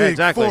 Big Yeah,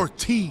 exactly.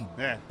 14.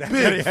 Yeah,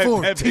 Big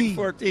 14. Big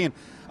 14.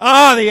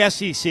 Oh, the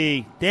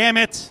SEC. Damn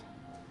it.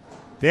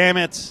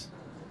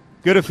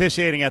 Good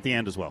officiating at the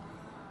end as well.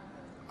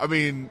 I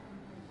mean,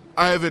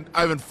 I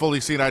haven't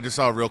fully seen it. I just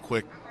saw a real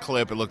quick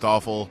clip. It looked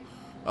awful.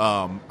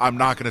 I'm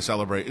not going to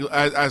celebrate,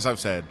 as I've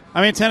said.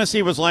 I mean,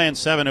 Tennessee was laying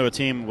 7 to a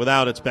team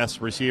without its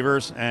best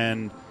receivers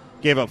and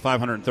gave up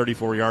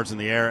 534 yards in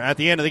the air. At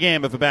the end of the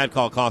game, if a bad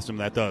call cost him,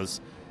 that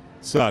does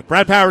suck.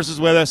 Brad Powers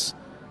is with us.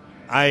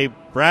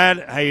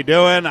 Brad, how you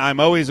doing? I'm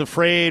always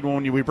afraid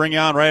when we bring you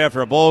on right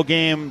after a bowl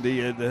game.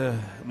 The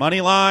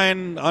money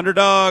line,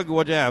 underdog,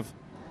 what'd you have?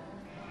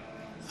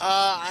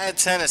 I had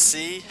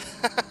Tennessee.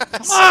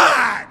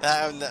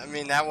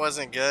 That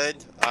wasn't good.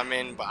 I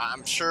mean, but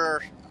I'm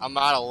sure I'm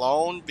not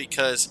alone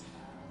because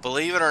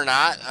Believe it or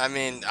not, I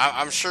mean,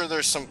 I'm sure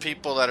there's some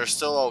people that are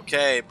still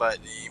okay, but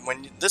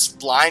when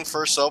this line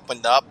first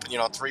opened up,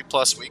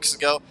 3+ weeks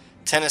ago,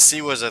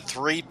 Tennessee was a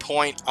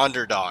 3-point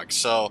underdog.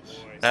 So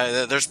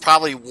there's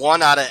probably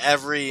 1 out of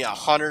every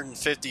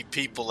 150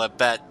 people that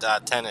bet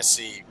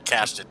Tennessee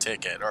cashed a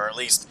ticket, or at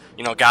least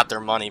got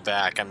their money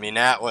back. I mean,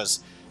 that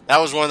was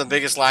one of the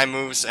biggest line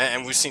moves,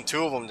 and we've seen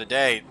 2 of them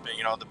today.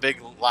 The big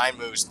line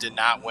moves did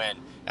not win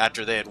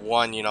after they had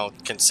won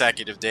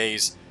consecutive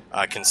days.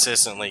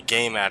 Consistently,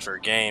 game after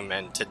game,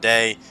 and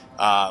today,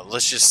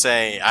 let's just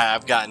say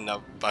I've gotten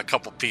a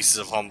couple pieces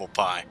of humble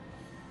pie.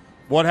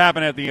 What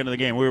happened at the end of the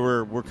game?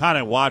 We're kind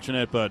of watching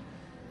it, but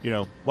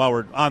while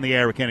we're on the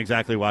air, we can't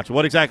exactly watch it.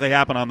 What exactly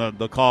happened on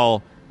the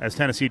call as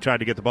Tennessee tried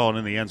to get the ball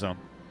in the end zone?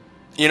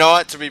 You know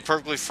what? To be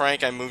perfectly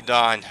frank, I moved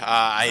on.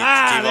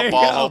 I gave up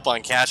all hope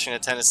on cashing a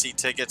Tennessee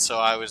ticket, so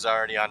I was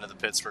already on to the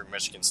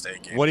Pittsburgh-Michigan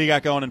State game. What do you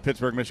got going in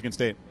Pittsburgh-Michigan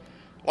State?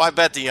 Well, I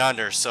bet the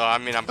under, so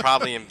I'm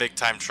probably in big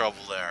time trouble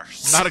there.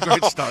 Not a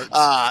great start.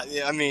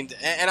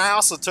 And I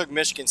also took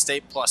Michigan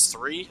State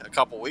 +3 a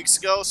couple weeks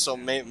ago, so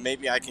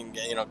maybe I can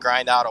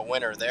grind out a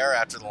winner there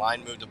after the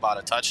line moved about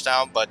a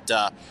touchdown. But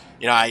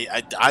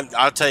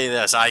I'll tell you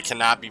this: I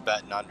cannot be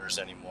betting unders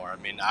anymore.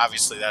 I mean,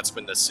 obviously that's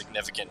been the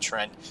significant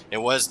trend. It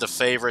was the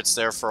favorites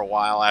there for a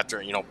while after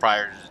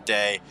prior to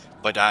today,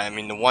 but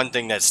the one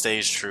thing that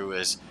stays true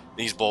is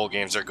these bowl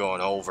games are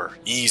going over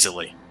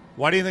easily.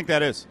 Why do you think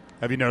that is?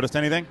 Have you noticed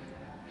anything?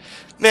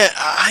 Man,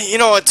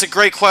 it's a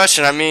great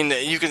question. I mean,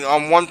 you can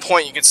on one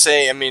point you could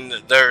say,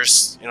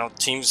 there's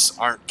teams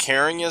aren't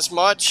caring as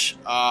much,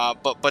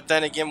 but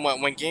then again,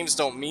 when games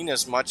don't mean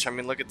as much,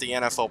 look at the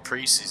NFL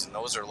preseason;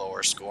 those are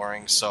lower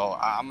scoring. So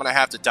I'm gonna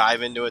have to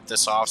dive into it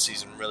this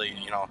offseason. Really,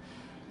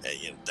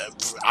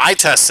 the eye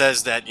test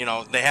says that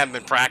they haven't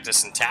been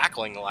practicing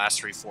tackling the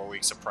last 3-4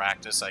 weeks of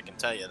practice. I can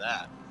tell you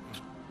that.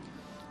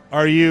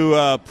 Are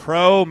you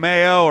pro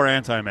Mayo or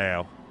anti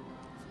Mayo?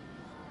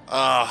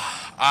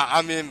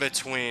 I'm in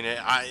between.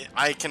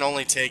 I can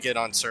only take it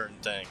on certain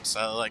things,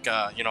 like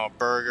a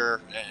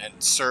burger and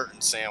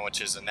certain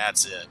sandwiches, and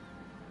that's it.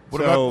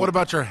 What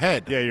about your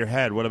head? Yeah, your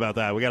head. What about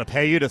that? We got to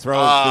pay you to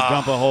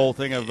dump a whole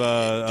thing of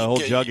a whole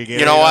jug of Gatorade.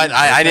 You know what?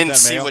 I didn't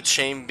see what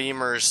Shane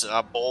Beamer's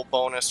bowl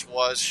bonus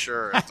was.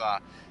 Sure,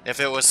 if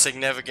it was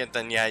significant,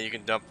 then yeah, you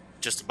can dump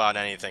just about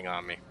anything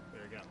on me.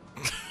 There you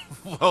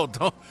go. Well,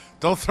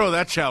 don't throw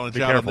that challenge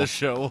out on this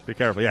show. Be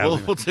careful. Yeah,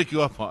 we'll take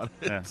you up on it.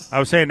 Yeah. I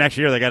was saying next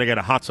year they got to get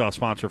a hot sauce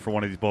sponsor for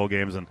one of these bowl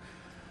games, and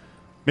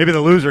maybe the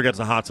loser gets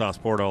the hot sauce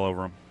poured all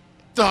over them.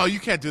 Oh, you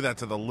can't do that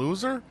to the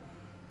loser.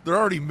 They're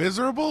already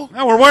miserable.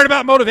 No, we're worried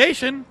about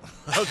motivation.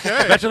 Okay.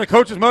 I bet you the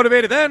coach is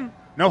motivated then.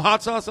 No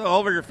hot sauce all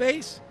over your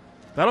face.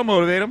 That'll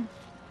motivate them.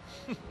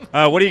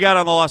 What do you got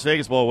on the Las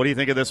Vegas Bowl? What do you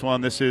think of this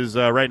one? This is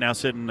right now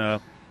sitting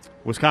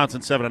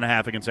Wisconsin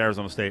 7.5 against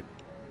Arizona State.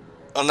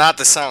 Well, not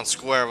to sound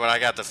square, but I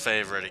got the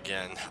favorite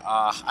again.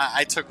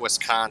 I took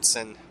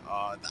Wisconsin.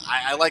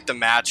 I like the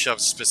matchup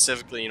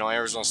specifically.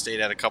 Arizona State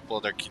had a couple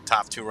of their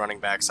top 2 running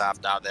backs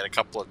opt out. They had a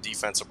couple of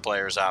defensive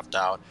players opt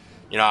out.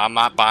 I'm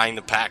not buying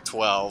the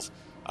Pac-12.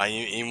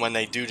 Even when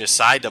they do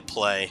decide to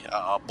play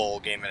a bowl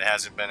game, it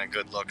hasn't been a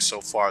good look so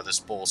far this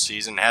bowl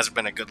season. It hasn't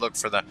been a good look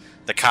for the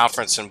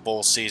conference and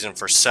bowl season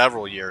for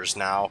several years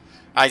now.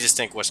 I just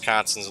think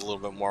Wisconsin's a little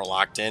bit more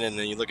locked in. And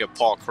then you look at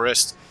Paul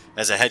Chryst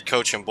as a head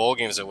coach in bowl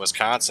games at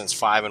Wisconsin's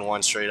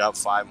 5-1 straight up,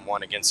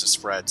 5-1 against the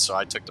spread. So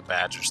I took the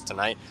Badgers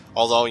tonight.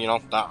 Although,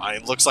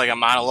 it looks like I'm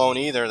not alone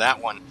either.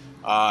 That one,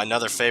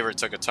 another favorite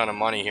took a ton of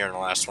money here in the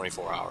last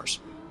 24 hours.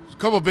 A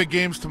couple of big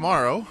games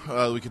tomorrow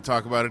we can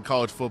talk about in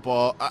college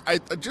football. I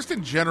just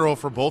in general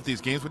for both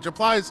these games, which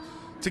applies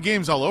to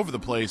games all over the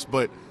place,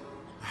 but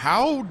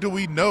how do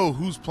we know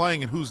who's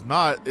playing and who's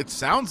not? It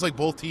sounds like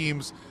both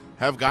teams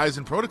have guys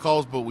in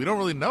protocols, but we don't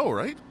really know,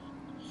 right?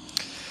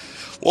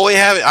 Well, we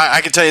have.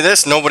 I can tell you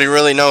this: nobody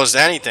really knows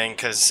anything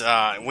because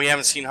we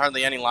haven't seen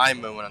hardly any line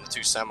movement on the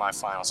 2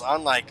 semifinals.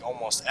 Unlike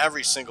almost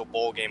every single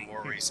bowl game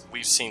where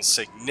we've seen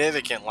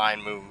significant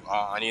line move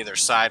on either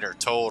side or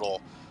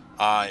total,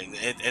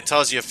 it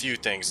tells you a few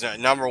things.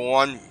 Number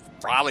one,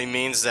 probably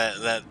means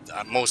that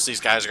most of these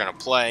guys are going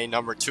to play.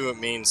 Number two, it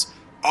means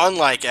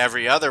unlike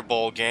every other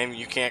bowl game,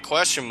 you can't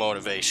question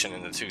motivation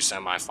in the 2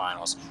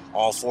 semifinals.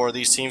 All 4 of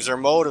these teams are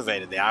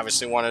motivated. They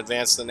obviously want to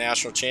advance to the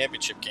national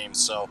championship game.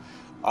 So,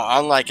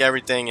 unlike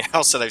everything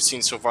else that I've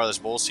seen so far this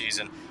bowl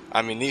season,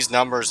 these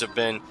numbers have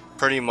been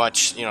pretty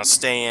much,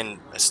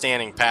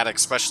 standing pat,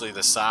 especially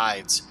the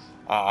sides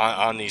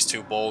on these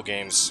 2 bowl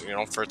games,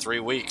 for 3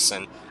 weeks.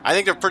 And I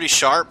think they're pretty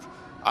sharp.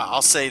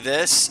 I'll say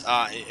this,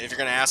 if you're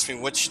going to ask me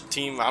which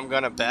team I'm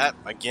going to bet,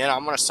 again,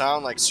 I'm going to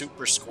sound like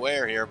super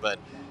square here, but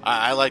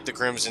I like the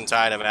Crimson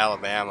Tide of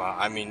Alabama.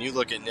 You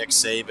look at Nick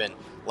Saban,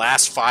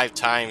 last 5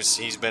 times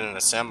he's been in a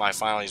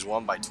semifinal, he's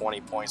won by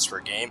 20 points per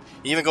game.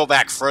 Even go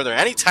back further,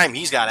 anytime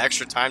he's got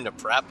extra time to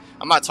prep,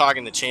 I'm not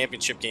talking the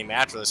championship game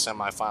after the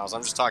semifinals,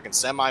 I'm just talking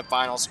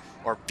semifinals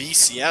or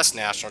BCS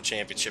national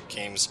championship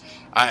games.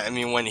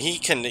 When he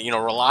can,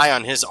 rely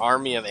on his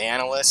army of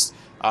analysts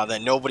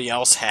that nobody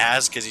else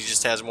has because he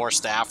just has more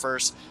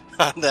staffers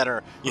that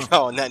are,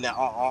 and then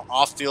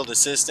off-field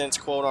assistants,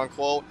 quote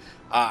unquote.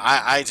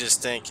 I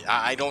just think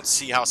I don't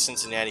see how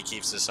Cincinnati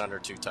keeps this under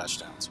 2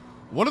 touchdowns.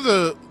 One of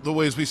the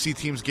ways we see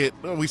teams get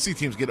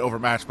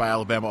overmatched by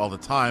Alabama all the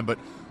time, but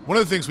one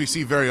of the things we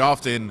see very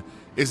often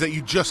is that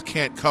you just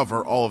can't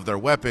cover all of their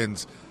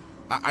weapons.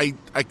 I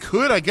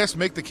could, I guess,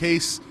 make the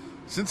case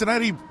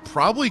Cincinnati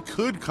probably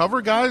could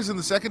cover guys in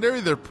the secondary.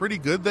 They're pretty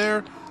good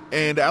there,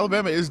 and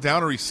Alabama is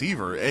down a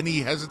receiver. Any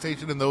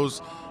hesitation in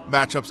those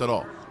matchups at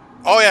all?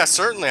 Oh, yeah,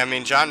 certainly. I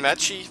mean, John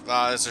Mechie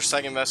is their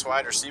second-best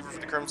wide receiver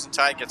for the Crimson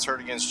Tide, gets hurt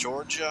against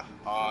Georgia.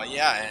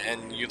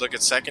 And you look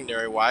at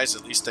secondary-wise,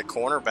 at least at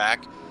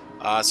cornerback,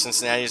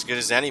 Cincinnati is as good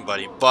as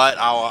anybody. But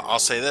I'll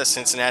say this,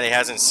 Cincinnati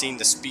hasn't seen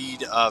the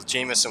speed of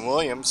Jamison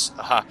Williams.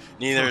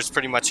 Neither is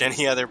pretty much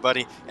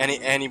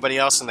anybody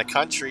else in the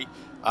country.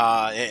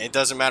 It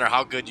doesn't matter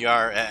how good you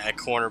are at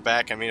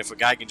cornerback. I mean, if a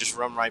guy can just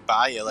run right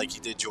by you like he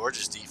did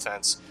Georgia's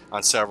defense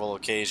on several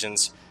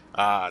occasions,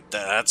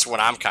 that's what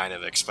I'm kind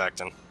of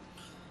expecting.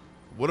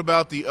 What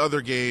about the other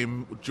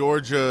game?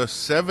 Georgia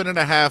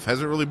 7.5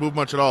 hasn't really moved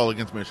much at all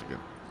against Michigan.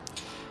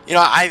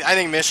 I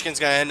think Michigan's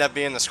going to end up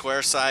being the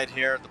square side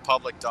here, the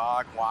public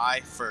dog.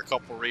 Why? For a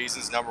couple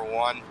reasons. Number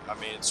one, I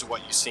mean, it's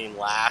what you've seen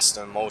last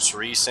and most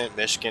recent.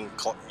 Michigan,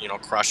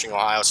 crushing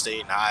Ohio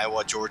State and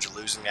Iowa. Georgia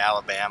losing to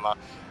Alabama.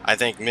 I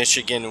think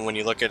Michigan, when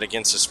you look at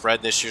against the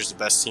spread this year, is the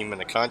best team in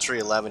the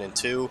country,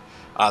 11-2.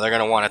 They're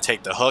going to want to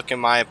take the hook, in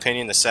my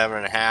opinion, the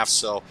 7.5.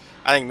 So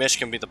I think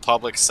Michigan be the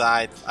public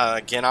side.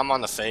 Again, I'm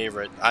on the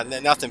favorite.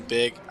 Nothing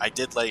big. I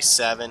did lay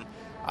 7.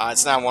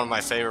 It's not one of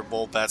my favorite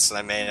bowl bets that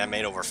I made. I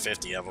made over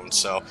 50 of them,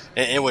 so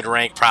it would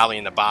rank probably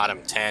in the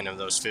bottom 10 of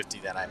those 50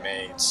 that I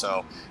made.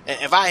 So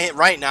if I hit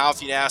right now,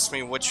 if you'd ask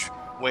me which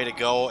way to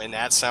go in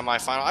that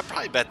semifinal, I'd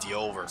probably bet the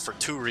over for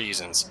 2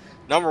 reasons.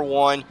 Number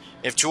one,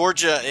 if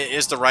Georgia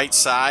is the right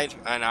side,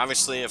 and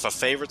obviously if a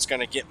favorite's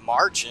going to get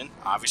margin,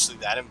 obviously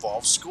that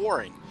involves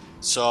scoring.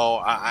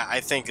 So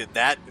I think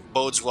that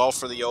bodes well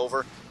for the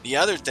over. The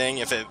other thing,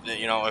 if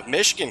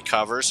Michigan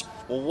covers,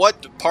 well,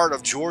 what part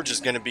of Georgia is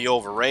going to be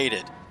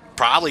overrated?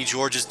 Probably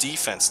Georgia's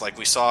defense, like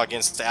we saw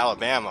against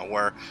Alabama,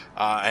 where,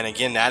 and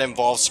again, that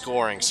involves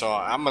scoring. So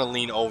I'm going to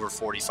lean over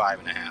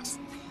 45.5.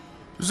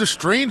 There's a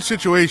strange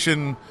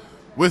situation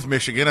with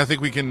Michigan. I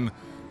think we can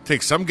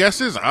take some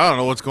guesses. I don't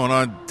know what's going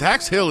on.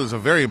 Dax Hill is a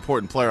very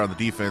important player on the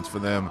defense for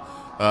them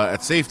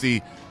at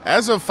safety.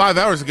 As of 5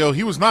 hours ago,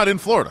 he was not in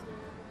Florida.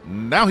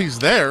 Now he's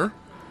there.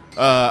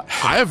 I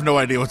have no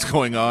idea what's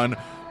going on.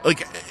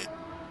 Like,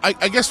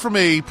 I guess from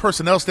a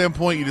personnel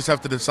standpoint, you just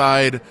have to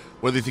decide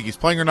whether you think he's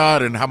playing or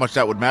not and how much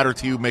that would matter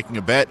to you making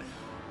a bet.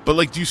 But,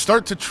 like, do you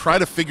start to try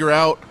to figure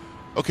out,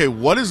 okay,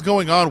 what is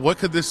going on? What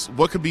could be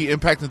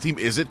impacting the team?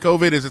 Is it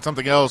COVID? Is it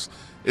something else?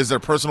 Is there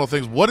personal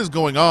things? What is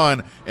going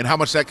on and how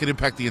much that could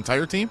impact the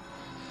entire team?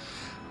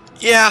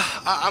 Yeah,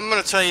 I'm going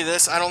to tell you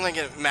this. I don't think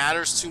it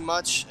matters too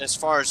much as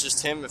far as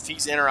just him. If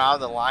he's in or out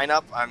of the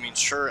lineup, I mean,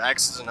 sure,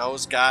 X's and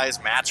O's guys,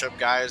 matchup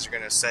guys are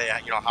going to say,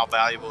 how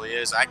valuable he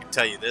is. I can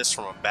tell you this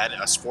from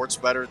a sports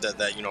bettor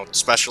that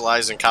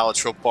specializes in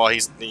college football.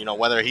 He's,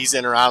 whether he's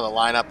in or out of the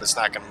lineup, it's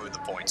not going to move the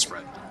point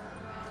spread.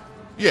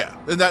 Yeah,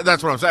 and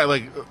that's what I'm saying.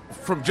 Like,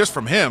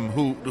 from him,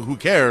 who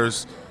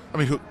cares? I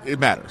mean, it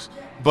matters,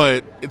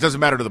 but it doesn't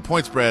matter to the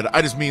point spread.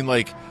 I just mean,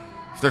 like,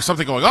 if there's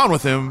something going on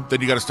with him, then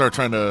you got to start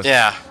trying to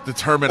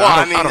determine. Well,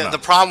 I don't know. The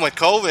problem with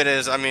COVID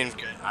is,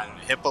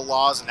 HIPAA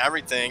laws and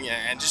everything,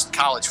 and just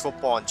college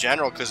football in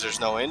general, because there's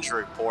no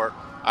injury report.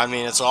 I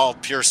mean, it's all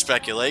pure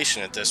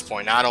speculation at this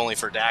point, not only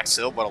for Dax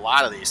Hill, but a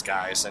lot of these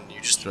guys, and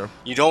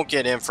you don't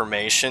get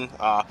information.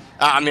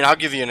 I'll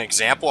give you an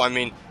example. I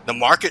mean, the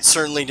market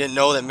certainly didn't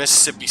know that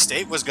Mississippi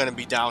State was going to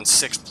be down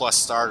 6+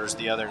 starters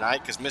the other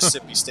night, because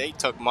Mississippi State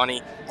took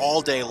money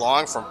all day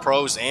long from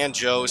pros and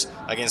Joes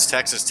against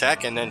Texas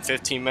Tech, and then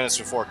 15 minutes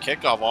before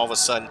kickoff, all of a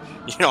sudden,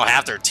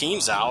 half their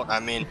team's out. I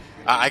mean,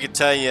 I could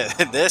tell you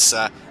this,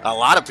 a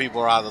lot of people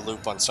are out of the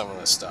loop on some of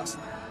this stuff.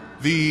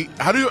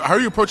 How are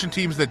you approaching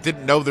teams that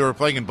didn't know they were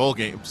playing in bowl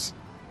games?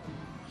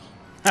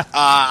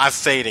 I'm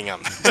fading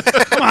them.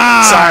 Come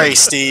on. Sorry,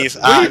 Steve.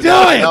 What are you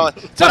doing?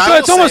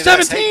 It's almost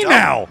 17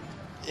 now.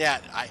 Yeah,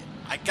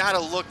 I got to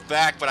look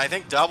back, but I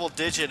think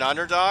double-digit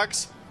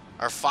underdogs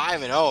are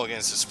 5-0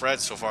 against the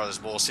spread so far this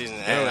bowl season,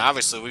 and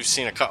obviously we've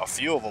seen a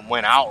few of them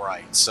win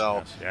outright.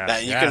 So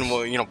that you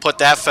can put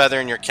that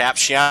feather in your cap.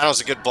 Shiano's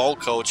a good bowl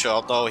coach,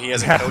 although he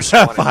hasn't coached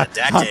one in a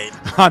decade.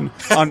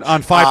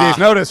 on 5 days'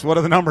 notice, what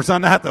are the numbers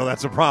on that though?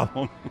 That's a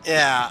problem.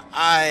 Yeah,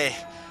 I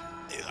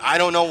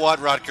don't know what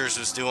Rutgers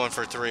was doing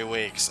for 3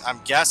 weeks.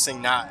 I'm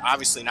guessing not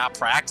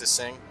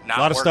practicing, not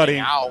a lot of working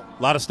studying. out.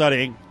 A lot of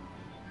studying.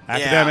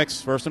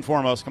 Academics, first and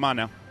foremost. Come on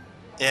now.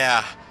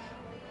 Yeah.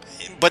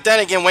 But then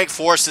again, Wake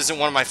Forest isn't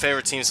one of my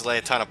favorite teams to lay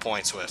a ton of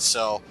points with.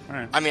 So,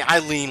 right. I mean, I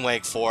lean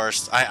Wake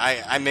Forest.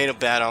 I made a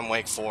bet on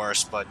Wake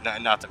Forest, but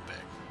nothing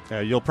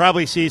big. You'll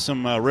probably see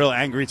some real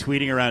angry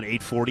tweeting around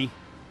 8:40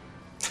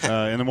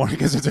 in the morning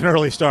because it's an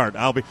early start.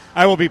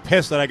 I will be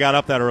pissed that I got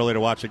up that early to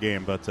watch a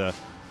game. But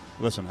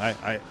listen,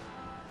 I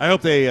I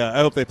hope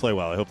they play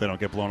well. I hope they don't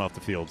get blown off the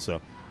field.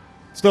 So,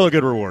 still a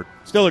good reward.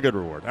 Still a good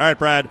reward. All right,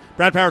 Brad.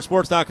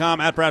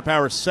 BradPowerSports.com at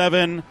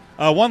BradPower7.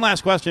 One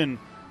last question.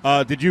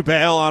 Did you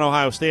bail on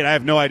Ohio State? I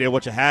have no idea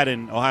what you had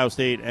in Ohio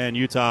State and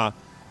Utah.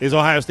 Is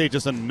Ohio State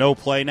just a no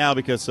play now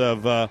because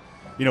of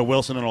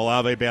Wilson and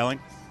Olave bailing?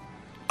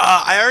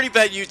 I already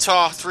bet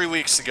Utah 3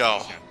 weeks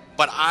ago,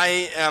 but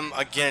I am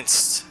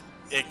against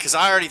it because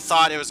I already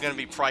thought it was going to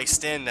be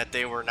priced in that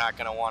they were not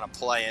going to want to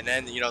play, and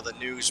then the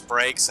news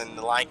breaks and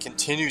the line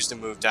continues to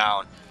move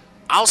down.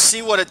 I'll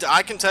see what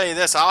I can tell you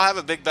this. I'll have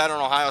a big bet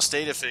on Ohio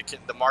State if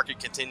the market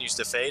continues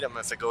to fade them.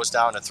 If it goes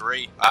down to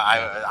 3,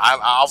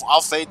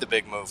 I'll fade the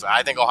big move.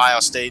 I think Ohio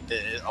State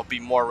will be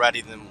more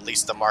ready than at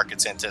least the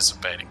market's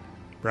anticipating.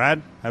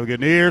 Brad, have a good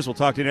New Year's. We'll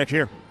talk to you next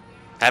year.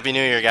 Happy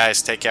New Year,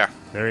 guys. Take care.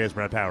 There he is,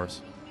 Brad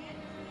Powers.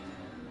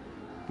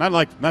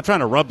 Not trying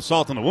to rub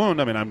salt in the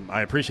wound. I mean,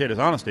 I appreciate his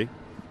honesty.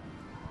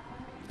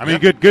 I mean,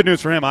 good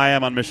news for him. I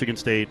am on Michigan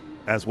State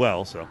as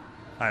well, so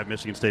I have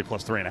Michigan State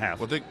plus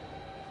 3.5.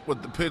 Well,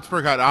 the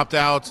Pittsburgh had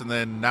opt-outs, and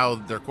then now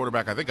their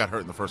quarterback, I think, got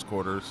hurt in the first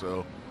quarter.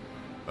 So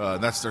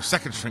that's their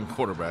second-string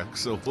quarterback.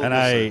 So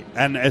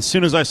and as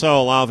soon as I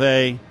saw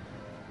Olave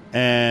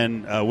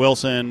and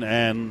Wilson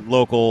and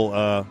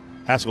local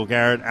Haskell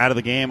Garrett out of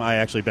the game, I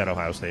actually bet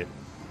Ohio State.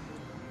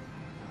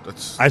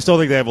 I still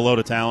think they have a load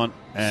of talent.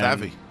 And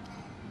savvy.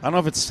 I don't know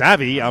if it's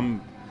savvy.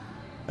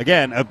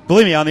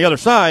 Believe me, on the other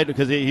side,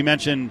 because he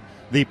mentioned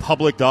the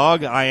public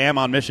dog, I am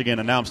on Michigan,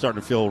 and now I'm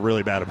starting to feel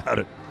really bad about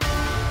it.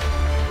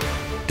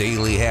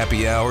 Daily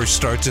happy hour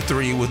starts at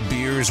 3 with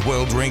beers,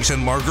 well drinks,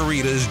 and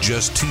margaritas,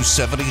 just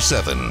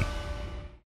 $2.77.